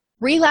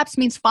 Relapse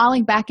means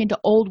falling back into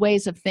old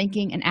ways of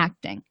thinking and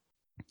acting.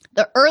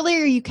 The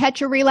earlier you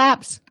catch a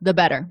relapse, the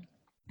better.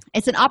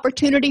 It's an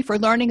opportunity for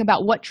learning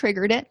about what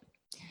triggered it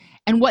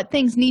and what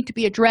things need to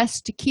be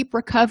addressed to keep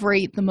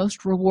recovery the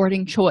most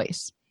rewarding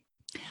choice.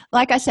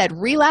 Like I said,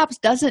 relapse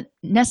doesn't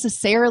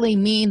necessarily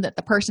mean that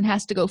the person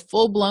has to go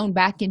full-blown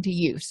back into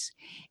use.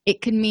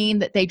 It can mean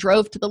that they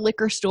drove to the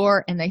liquor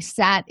store and they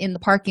sat in the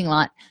parking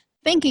lot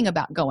thinking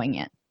about going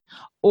in,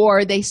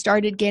 or they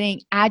started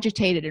getting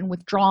agitated and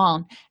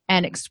withdrawn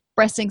and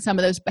expressing some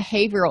of those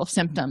behavioral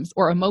symptoms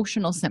or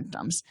emotional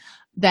symptoms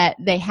that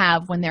they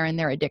have when they're in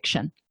their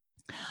addiction.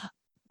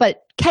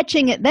 But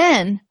catching it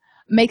then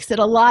makes it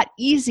a lot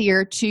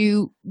easier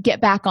to get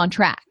back on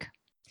track.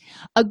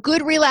 A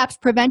good relapse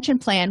prevention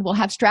plan will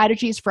have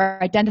strategies for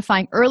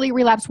identifying early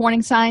relapse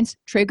warning signs,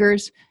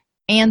 triggers,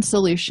 and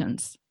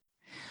solutions.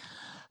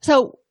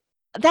 So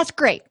that's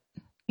great.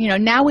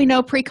 Now we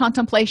know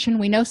pre-contemplation.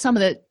 We know some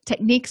of the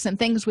techniques and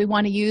things we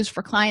want to use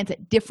for clients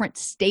at different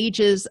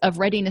stages of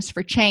readiness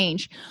for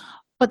change.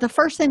 But the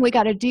first thing we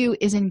got to do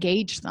is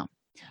engage them.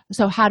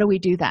 So how do we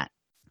do that?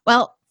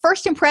 Well,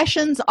 first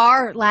impressions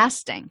are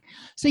lasting.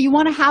 So you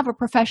want to have a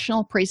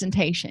professional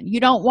presentation. You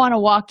don't want to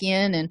walk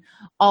in and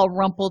all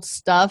rumpled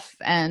stuff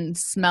and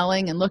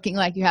smelling and looking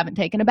like you haven't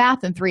taken a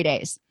bath in 3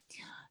 days.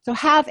 So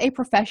have a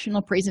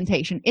professional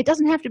presentation. It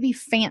doesn't have to be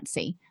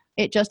fancy.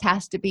 It just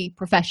has to be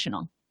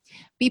professional.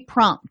 Be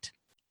prompt.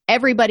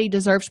 Everybody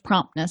deserves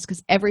promptness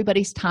because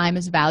everybody's time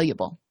is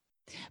valuable.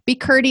 Be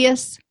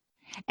courteous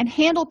and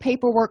handle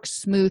paperwork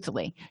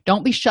smoothly.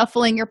 Don't be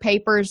shuffling your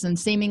papers and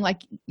seeming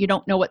like you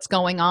don't know what's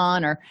going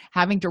on or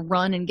having to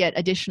run and get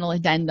additional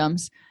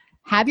addendums.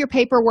 Have your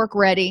paperwork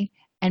ready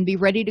and be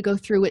ready to go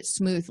through it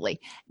smoothly.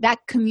 That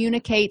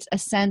communicates a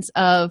sense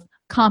of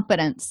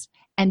competence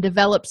and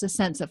develops a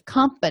sense of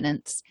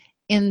confidence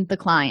in the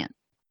client.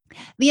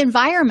 The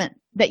environment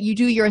that you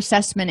do your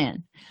assessment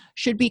in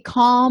should be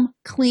calm,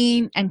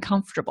 clean, and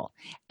comfortable.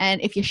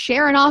 And if you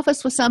share an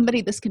office with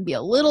somebody, this can be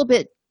a little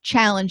bit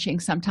challenging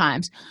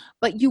sometimes,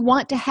 but you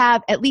want to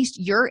have at least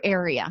your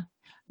area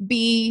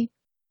be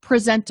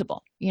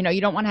presentable.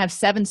 You don't want to have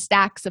 7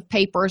 stacks of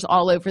papers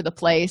all over the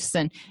place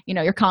and,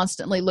 you're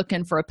constantly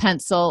looking for a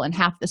pencil and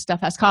half the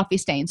stuff has coffee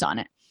stains on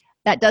it.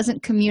 That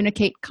doesn't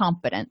communicate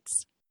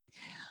competence.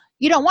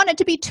 You don't want it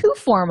to be too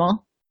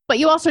formal, but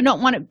you also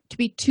don't want it to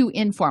be too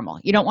informal.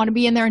 You don't want to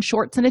be in there in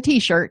shorts and a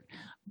t-shirt,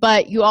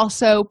 but you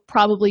also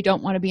probably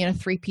don't want to be in a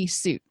 3-piece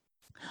suit.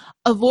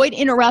 Avoid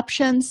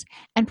interruptions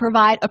and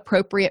provide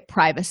appropriate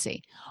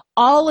privacy.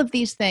 All of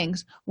these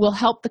things will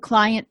help the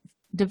client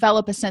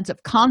develop a sense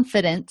of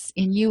confidence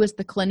in you as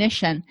the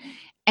clinician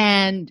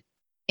and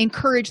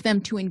encourage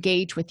them to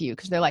engage with you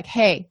because they're like,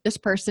 hey, this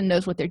person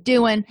knows what they're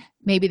doing.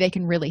 Maybe they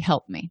can really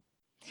help me.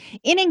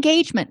 In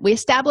engagement, we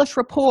establish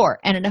rapport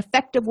and an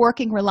effective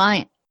working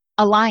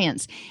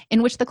alliance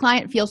in which the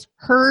client feels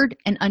heard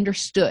and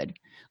understood,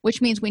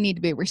 which means we need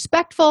to be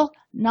respectful,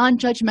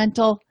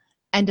 non-judgmental,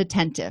 and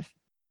attentive.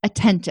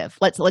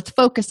 Let's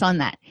focus on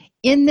that.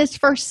 In this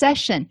first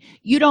session,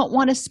 you don't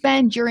want to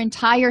spend your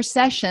entire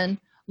session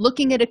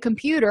looking at a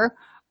computer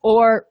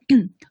or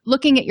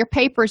looking at your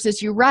papers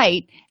as you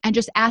write and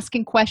just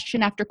asking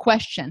question after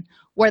question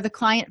where the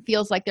client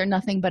feels like they're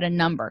nothing but a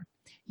number.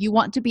 You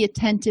want to be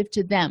attentive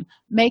to them.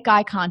 Make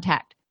eye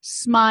contact.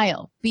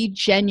 Smile. Be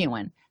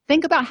genuine.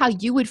 Think about how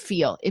you would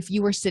feel if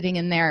you were sitting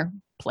in their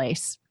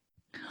place.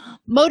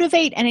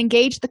 Motivate and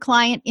engage the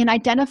client in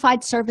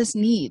identified service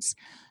needs.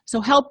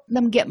 So help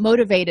them get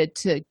motivated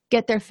to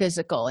get their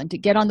physical and to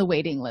get on the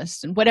waiting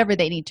list and whatever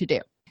they need to do.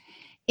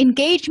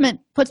 Engagement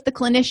puts the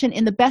clinician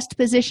in the best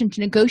position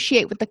to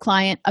negotiate with the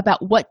client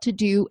about what to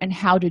do and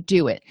how to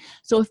do it.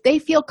 So if they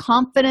feel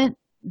confident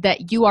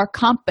that you are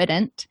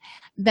competent,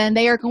 then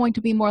they are going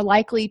to be more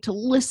likely to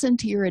listen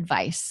to your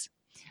advice.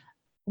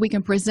 We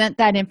can present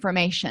that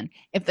information.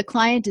 If the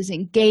client is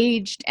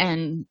engaged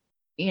and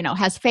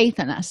has faith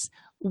in us,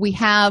 we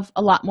have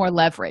a lot more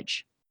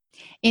leverage.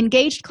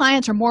 Engaged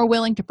clients are more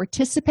willing to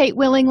participate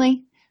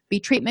willingly, be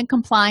treatment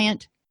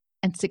compliant,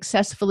 and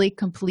successfully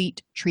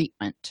complete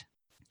treatment.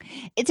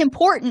 It's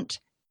important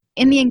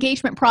in the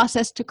engagement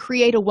process to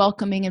create a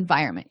welcoming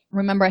environment.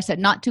 Remember, I said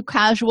not too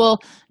casual,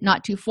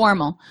 not too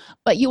formal,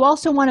 but you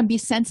also want to be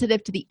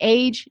sensitive to the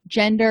age,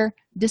 gender,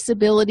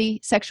 disability,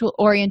 sexual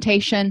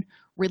orientation,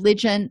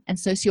 religion, and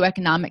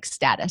socioeconomic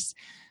status.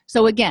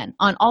 So again,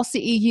 on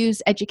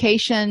AllCEU's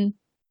education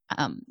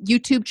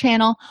YouTube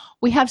channel,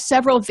 we have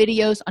several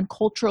videos on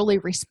culturally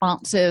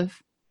responsive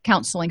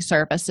counseling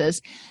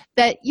services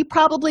that you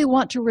probably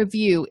want to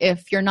review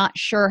if you're not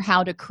sure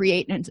how to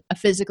create a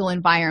physical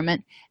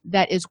environment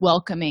that is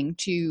welcoming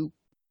to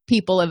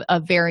people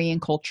of varying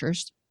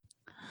cultures.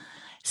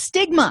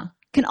 Stigma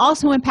can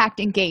also impact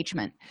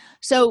engagement.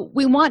 So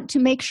we want to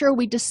make sure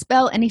we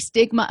dispel any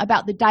stigma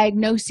about the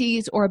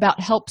diagnoses or about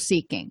help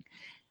seeking.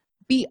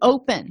 Be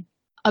open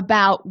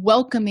about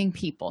welcoming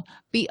people.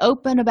 Be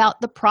open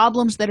about the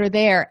problems that are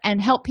there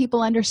and help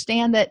people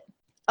understand that,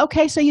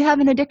 okay, so you have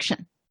an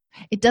addiction.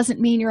 It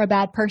doesn't mean you're a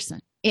bad person.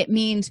 It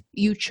means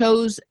you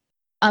chose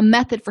a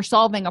method for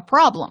solving a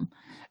problem.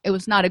 It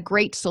was not a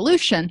great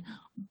solution,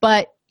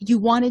 but you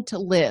wanted to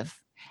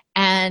live.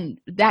 and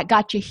that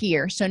got you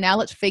here. So now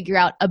let's figure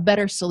out a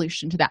better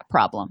solution to that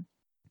problem.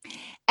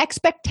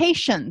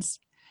 Expectations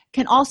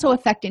can also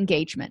affect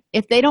engagement.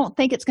 If they don't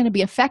think it's going to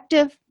be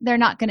effective, they're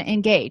not going to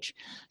engage.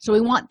 So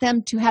we want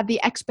them to have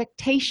the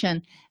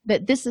expectation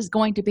that this is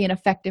going to be an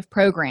effective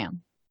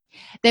program.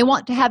 They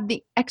want to have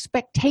the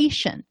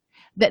expectation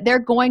that they're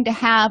going to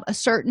have a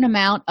certain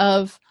amount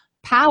of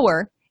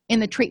power in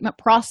the treatment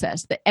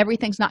process, that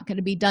everything's not going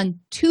to be done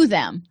to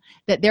them,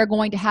 that they're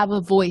going to have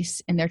a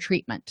voice in their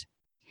treatment.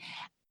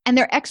 And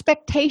their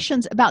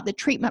expectations about the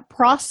treatment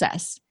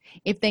process,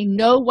 if they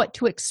know what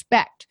to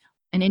expect,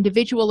 an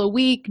individual a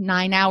week,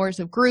 9 hours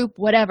of group,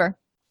 whatever,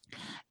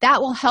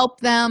 that will help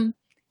them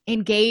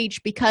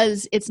engage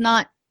because it's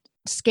not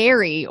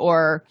scary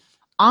or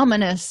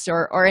ominous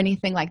or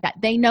anything like that.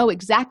 They know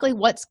exactly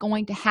what's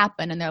going to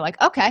happen, and they're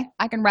like, okay,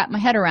 I can wrap my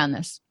head around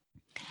this.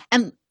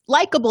 And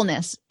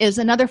likableness is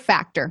another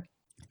factor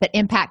that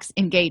impacts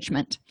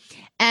engagement.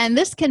 And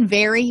this can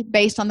vary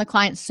based on the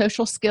client's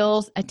social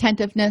skills,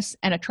 attentiveness,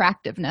 and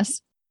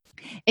attractiveness.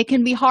 It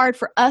can be hard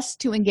for us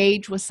to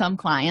engage with some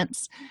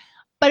clients,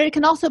 but it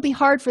can also be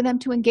hard for them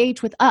to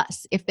engage with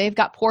us. If they've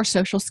got poor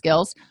social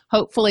skills,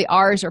 hopefully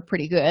ours are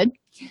pretty good.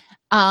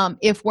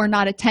 If we're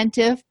not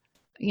attentive,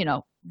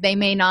 they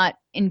may not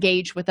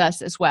engage with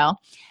us as well.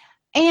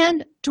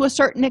 And to a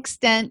certain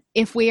extent,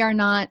 if we are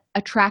not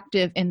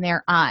attractive in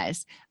their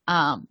eyes,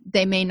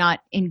 they may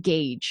not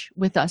engage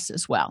with us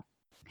as well.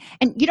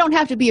 And you don't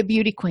have to be a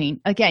beauty queen.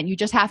 Again, you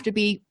just have to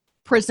be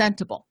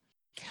presentable.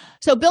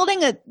 So building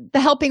the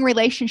helping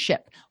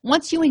relationship,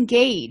 once you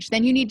engage,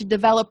 then you need to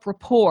develop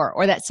rapport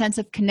or that sense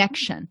of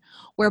connection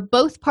where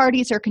both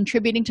parties are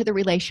contributing to the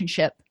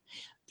relationship.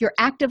 You're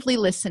actively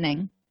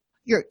listening.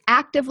 You're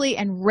actively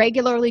and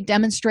regularly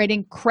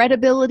demonstrating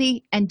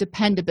credibility and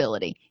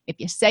dependability. If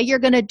you say you're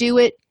going to do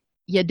it,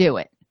 you do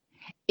it.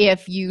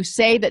 If you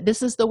say that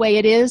this is the way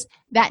it is,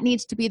 that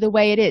needs to be the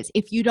way it is.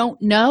 If you don't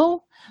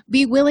know,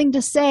 be willing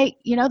to say,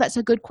 that's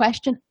a good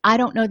question. I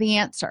don't know the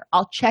answer.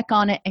 I'll check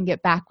on it and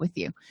get back with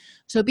you.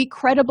 So be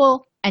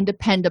credible and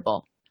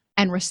dependable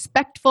and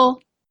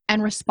respectful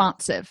and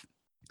responsive.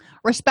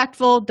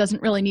 Respectful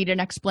doesn't really need an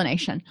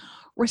explanation.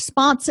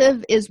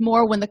 Responsive is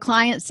more when the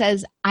client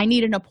says, I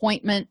need an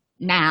appointment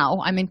now,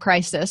 I'm in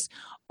crisis.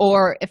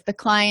 Or if the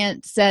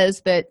client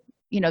says that,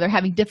 they're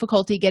having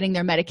difficulty getting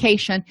their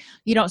medication,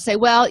 you don't say,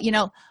 well,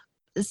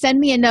 send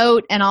me a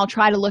note and I'll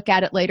try to look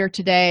at it later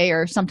today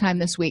or sometime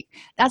this week.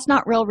 That's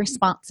not real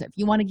responsive.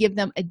 You want to give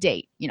them a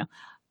date,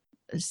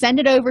 send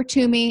it over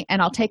to me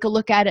and I'll take a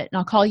look at it and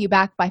I'll call you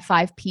back by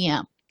 5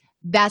 p.m.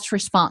 That's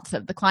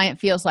responsive. The client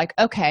feels like,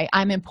 okay,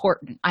 I'm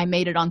important. I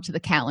made it onto the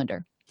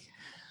calendar.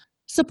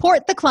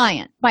 Support the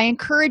client by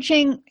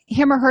encouraging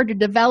him or her to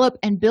develop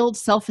and build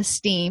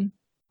self-esteem,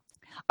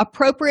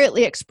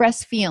 appropriately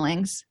express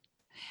feelings,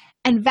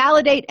 and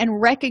validate and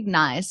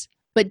recognize,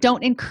 but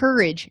don't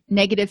encourage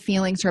negative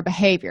feelings or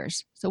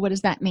behaviors. So what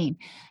does that mean?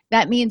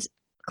 That means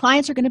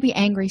clients are going to be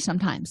angry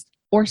sometimes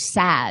or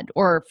sad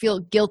or feel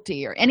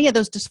guilty or any of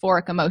those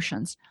dysphoric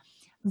emotions.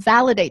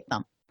 Validate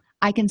them.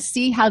 I can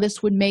see how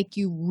this would make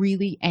you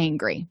really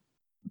angry,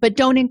 but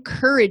don't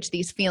encourage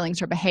these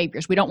feelings or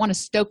behaviors. We don't want to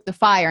stoke the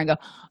fire and go,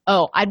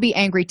 oh, I'd be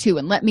angry too.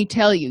 And let me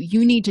tell you,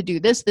 you need to do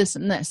this, this,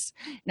 and this.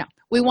 No,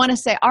 we want to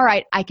say, all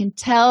right, I can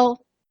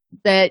tell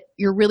that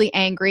you're really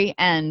angry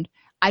and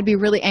I'd be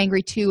really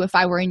angry too if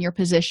I were in your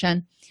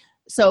position.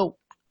 So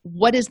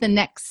what is the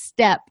next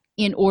step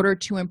in order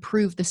to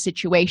improve the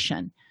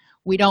situation?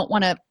 We don't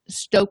want to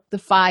stoke the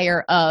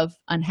fire of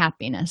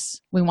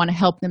unhappiness. We want to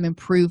help them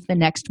improve the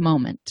next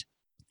moment.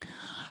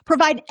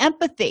 Provide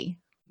empathy.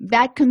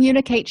 That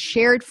communicates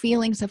shared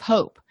feelings of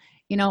hope.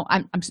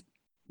 I'm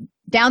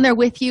down there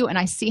with you and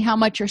I see how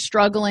much you're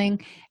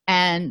struggling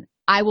and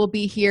I will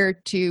be here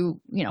to,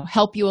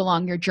 help you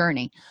along your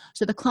journey.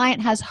 So the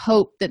client has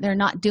hope that they're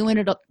not doing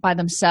it by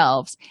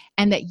themselves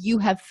and that you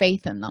have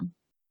faith in them.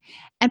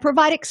 And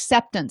provide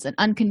acceptance and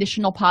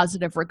unconditional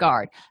positive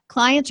regard.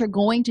 Clients are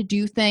going to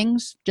do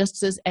things,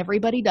 just as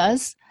everybody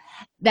does,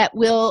 that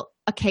will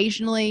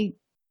occasionally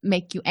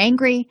make you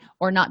angry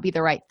or not be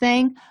the right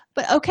thing.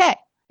 But okay,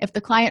 if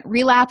the client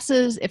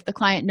relapses, if the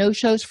client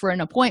no-shows for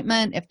an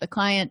appointment, if the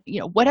client,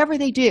 whatever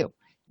they do,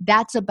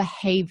 that's a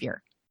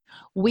behavior.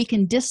 We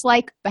can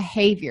dislike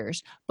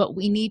behaviors, but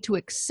we need to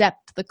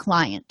accept the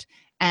client.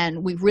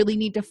 And we really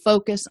need to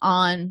focus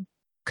on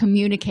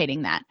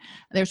communicating that.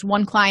 There's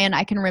one client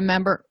I can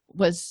remember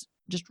was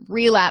just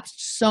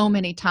relapsed so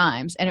many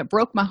times, and it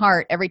broke my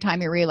heart every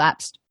time he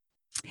relapsed.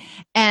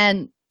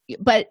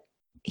 But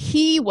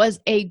he was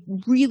a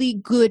really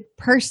good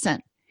person,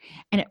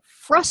 and it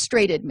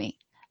frustrated me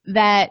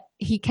that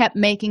he kept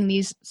making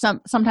these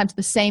sometimes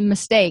the same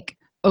mistake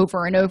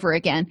over and over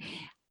again.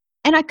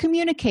 And I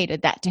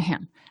communicated that to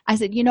him. I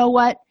said, you know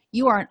what?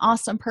 You are an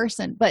awesome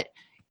person, but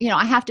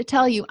I have to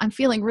tell you, I'm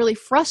feeling really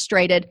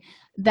frustrated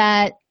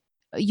that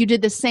you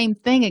did the same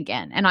thing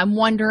again. And I'm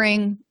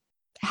wondering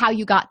how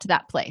you got to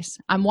that place.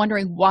 I'm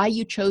wondering why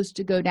you chose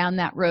to go down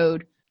that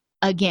road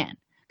again.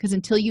 Because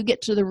until you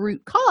get to the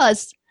root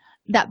cause,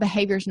 that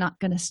behavior is not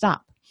going to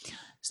stop.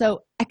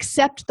 So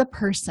accept the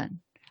person,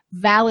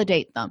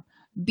 validate them,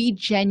 be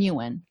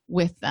genuine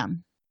with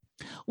them.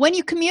 When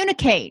you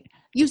communicate,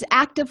 use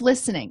active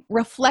listening,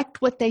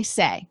 reflect what they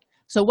say.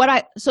 So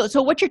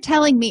what you're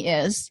telling me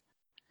is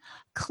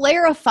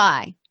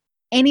clarify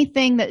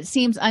anything that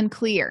seems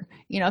unclear.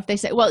 If they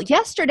say, well,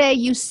 yesterday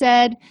you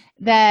said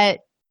that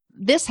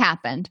this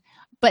happened,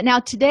 but now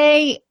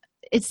today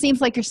it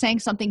seems like you're saying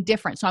something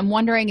different. So I'm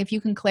wondering if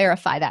you can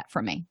clarify that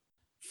for me.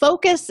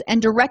 Focus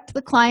and direct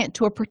the client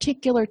to a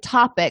particular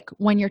topic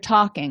when you're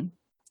talking.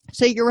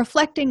 So you're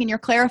reflecting and you're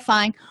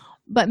clarifying,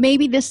 but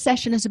maybe this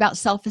session is about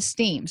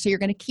self-esteem. So you're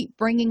going to keep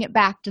bringing it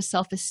back to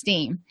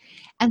self-esteem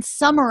and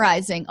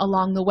summarizing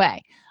along the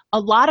way. A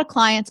lot of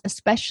clients,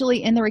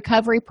 especially in the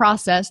recovery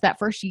process, that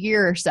first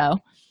year or so,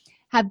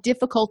 have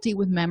difficulty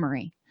with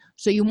memory.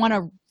 So you want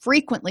to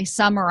frequently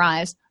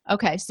summarize,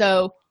 okay,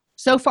 so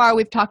far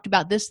we've talked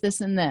about this,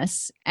 this, and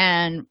this,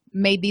 and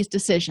made these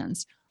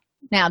decisions.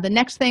 Now, the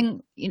next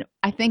thing,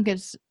 I think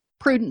is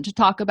prudent to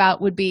talk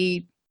about would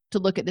be to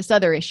look at this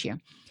other issue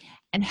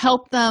and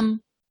help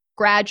them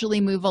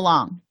gradually move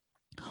along.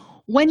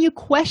 When you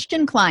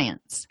question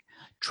clients,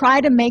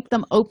 try to make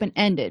them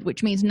open-ended,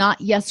 which means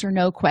not yes or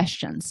no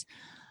questions.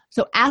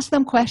 So ask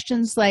them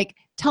questions like,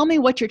 tell me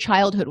what your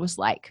childhood was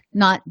like,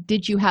 not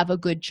did you have a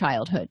good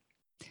childhood?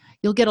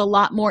 You'll get a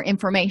lot more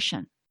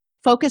information.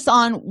 Focus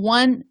on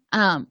one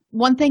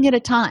thing at a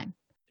time.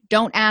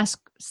 Don't ask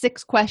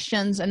 6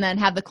 questions and then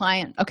have the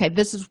client, okay,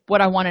 this is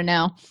what I want to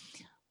know.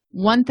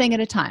 One thing at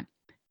a time.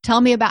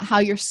 Tell me about how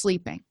you're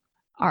sleeping.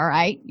 All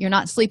right, you're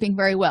not sleeping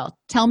very well.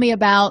 Tell me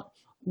about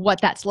what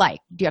that's like.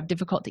 Do you have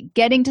difficulty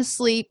getting to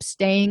sleep,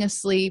 staying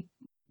asleep,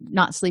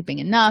 not sleeping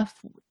enough?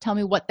 Tell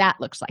me what that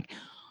looks like.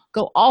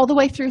 Go all the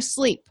way through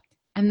sleep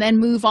and then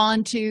move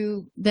on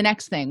to the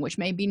next thing, which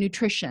may be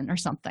nutrition or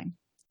something.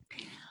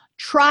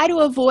 Try to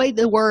avoid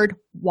the word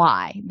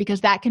why,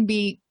 because that can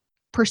be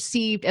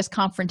perceived as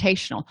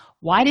confrontational.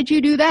 Why did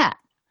you do that?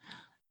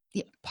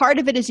 Part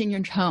of it is in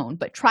your tone,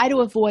 but try to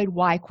avoid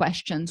why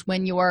questions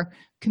when you're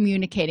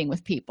communicating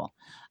with people.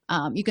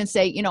 You can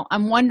say,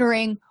 I'm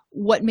wondering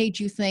what made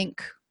you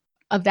think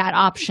of that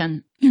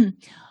option.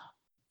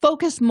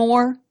 Focus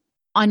more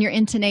on your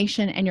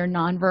intonation and your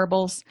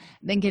nonverbals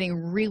than getting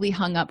really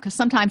hung up, because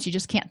sometimes you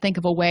just can't think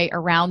of a way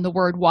around the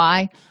word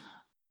why,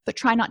 but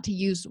try not to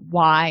use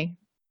why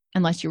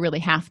unless you really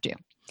have to.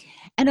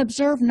 And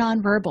observe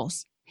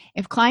nonverbals.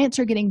 If clients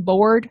are getting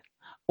bored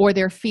or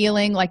they're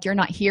feeling like you're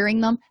not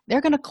hearing them,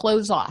 they're going to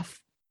close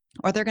off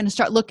or they're going to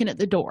start looking at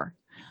the door.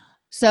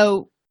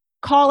 So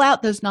call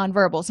out those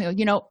nonverbals.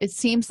 It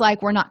seems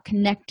like we're not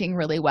connecting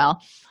really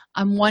well.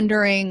 I'm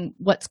wondering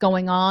what's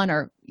going on,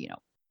 or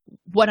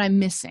what I'm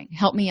missing.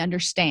 Help me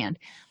understand.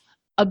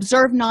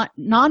 Observe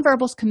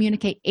nonverbals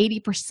communicate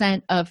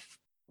 80% of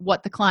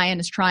what the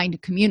client is trying to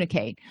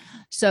communicate.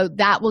 So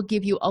that will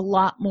give you a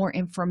lot more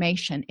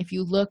information if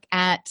you look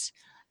at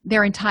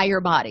their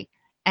entire body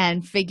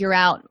and figure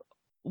out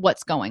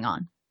what's going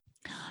on.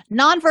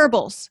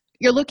 Nonverbals,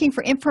 you're looking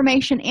for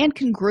information and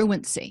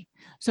congruency.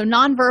 So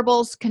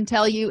nonverbals can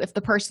tell you if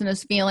the person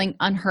is feeling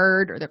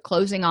unheard or they're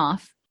closing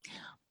off.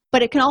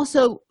 But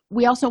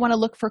we also want to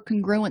look for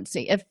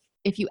congruency.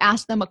 If you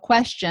ask them a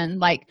question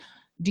like,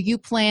 do you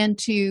plan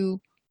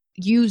to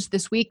use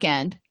this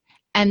weekend?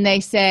 And they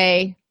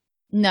say,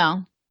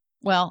 no.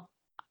 Well,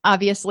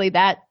 obviously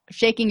that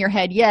shaking your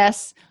head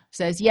yes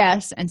says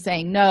yes, and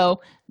saying no,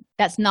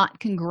 that's not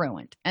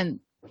congruent. And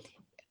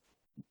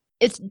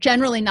it's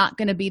generally not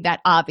going to be that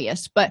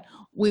obvious, but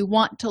we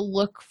want to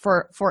look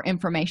for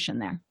information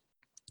there.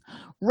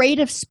 Rate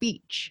of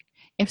speech.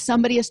 If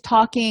somebody is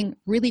talking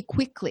really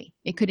quickly,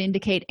 it could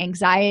indicate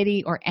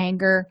anxiety or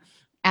anger,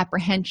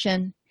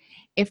 apprehension.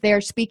 If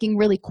they're speaking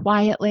really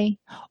quietly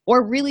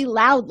or really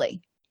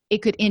loudly,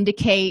 it could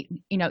indicate,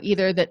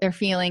 either that they're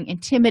feeling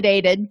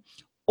intimidated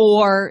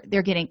or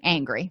they're getting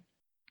angry.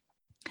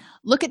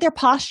 Look at their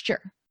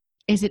posture.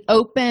 Is it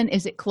open?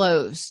 Is it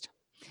closed?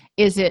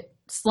 Is it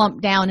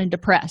slumped down and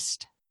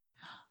depressed?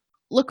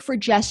 Look for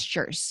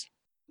gestures.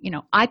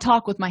 I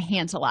talk with my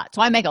hands a lot,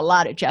 so I make a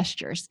lot of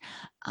gestures.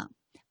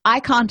 Eye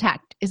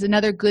contact is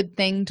another good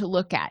thing to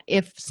look at.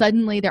 If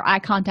suddenly their eye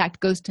contact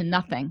goes to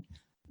nothing,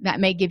 that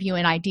may give you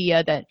an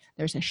idea that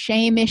there's a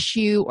shame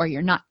issue or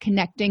you're not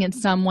connecting in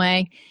some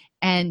way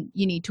and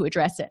you need to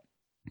address it.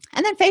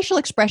 And then facial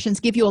expressions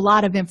give you a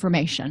lot of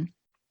information.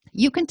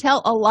 You can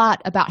tell a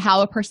lot about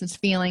how a person's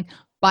feeling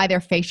by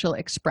their facial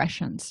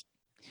expressions.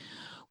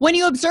 When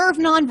you observe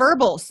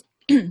nonverbals,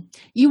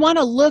 you want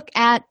to look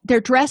at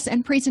their dress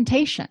and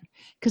presentation,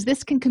 because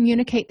this can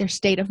communicate their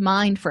state of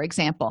mind. For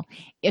example,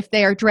 if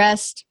they are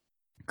dressed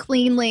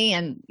cleanly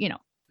and,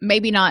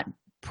 maybe not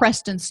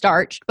pressed and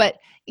starched, but,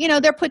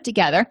 they're put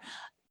together,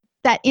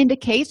 that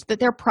indicates that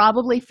they're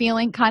probably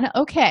feeling kind of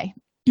okay.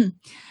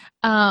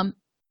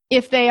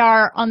 If they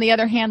are, on the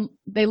other hand,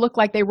 they look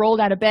like they rolled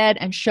out of bed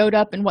and showed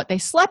up in what they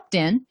slept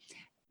in,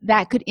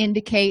 that could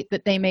indicate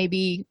that they may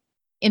be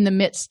in the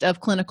midst of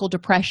clinical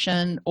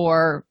depression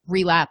or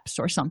relapse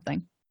or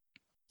something.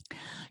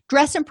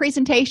 Dress and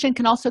presentation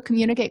can also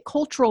communicate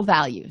cultural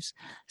values.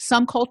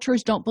 Some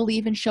cultures don't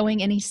believe in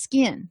showing any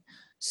skin,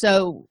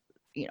 so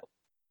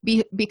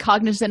be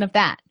cognizant of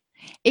that.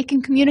 It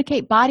can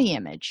communicate body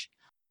image.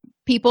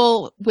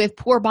 People with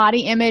poor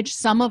body image,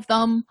 some of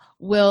them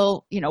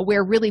will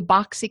wear really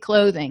boxy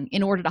clothing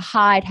in order to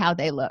hide how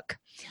they look.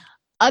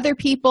 Other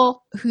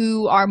people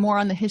who are more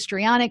on the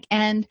histrionic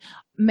end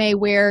may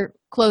wear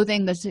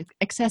clothing that's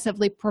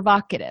excessively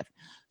provocative.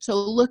 So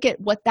look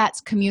at what that's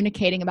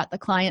communicating about the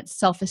client's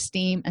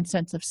self-esteem and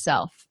sense of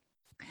self.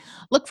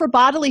 Look for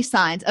bodily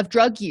signs of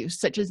drug use,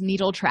 such as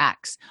needle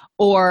tracks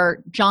or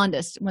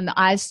jaundice. When the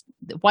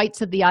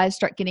whites of the eyes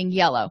start getting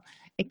yellow,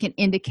 it can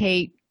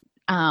indicate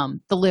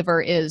the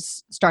liver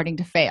is starting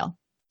to fail.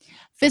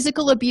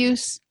 Physical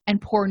abuse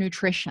and poor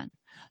nutrition.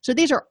 So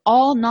these are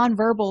all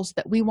nonverbals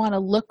that we want to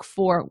look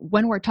for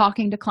when we're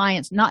talking to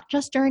clients, not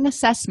just during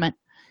assessment,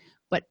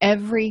 but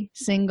every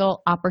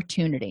single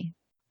opportunity.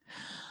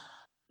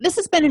 This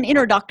has been an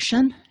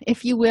introduction,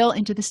 if you will,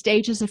 into the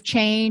stages of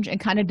change and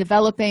kind of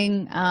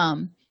developing,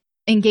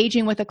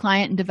 engaging with a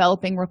client and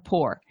developing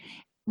rapport.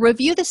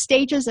 Review the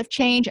stages of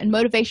change and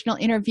motivational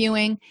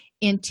interviewing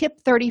in Tip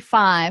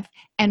 35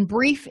 and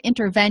Brief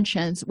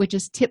Interventions, which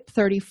is Tip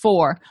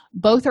 34.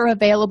 Both are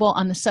available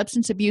on the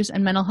Substance Abuse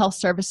and Mental Health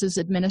Services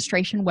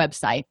Administration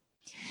website.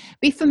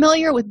 Be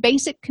familiar with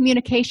basic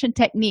communication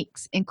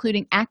techniques,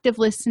 including active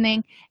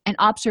listening and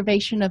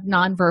observation of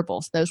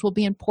nonverbals. Those will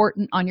be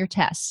important on your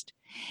test.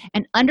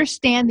 And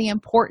understand the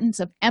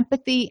importance of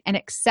empathy and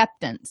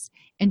acceptance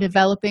in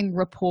developing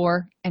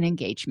rapport and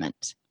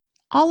engagement.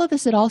 All of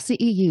us at All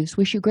CEUs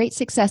wish you great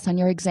success on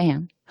your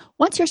exam.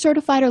 Once you're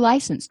certified or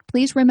licensed,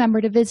 please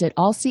remember to visit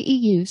All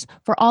CEUs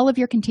for all of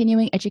your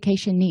continuing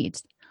education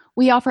needs.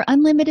 We offer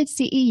unlimited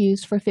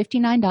CEUs for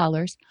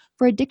 $59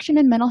 for addiction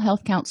and mental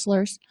health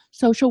counselors,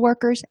 social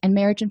workers, and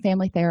marriage and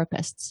family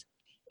therapists.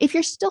 If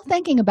you're still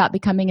thinking about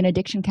becoming an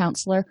addiction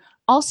counselor,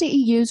 All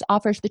CEUs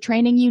offers the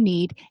training you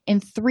need in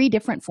 3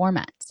 different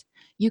formats.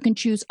 You can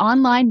choose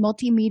online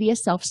multimedia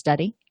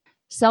self-study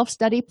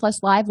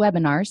plus live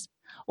webinars,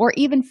 or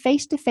even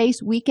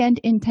face-to-face weekend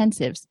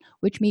intensives,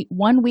 which meet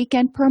 1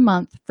 weekend per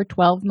month for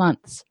 12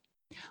 months.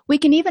 We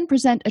can even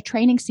present a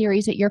training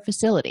series at your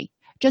facility.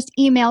 Just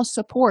email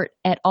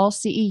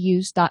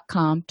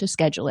support@allceus.com to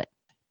schedule it.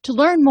 To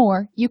learn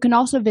more, you can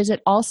also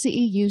visit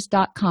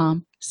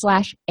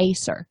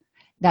allceus.com/ACER.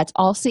 That's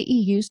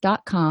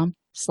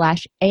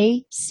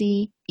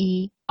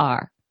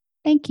allceus.com/ACER.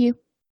 Thank you.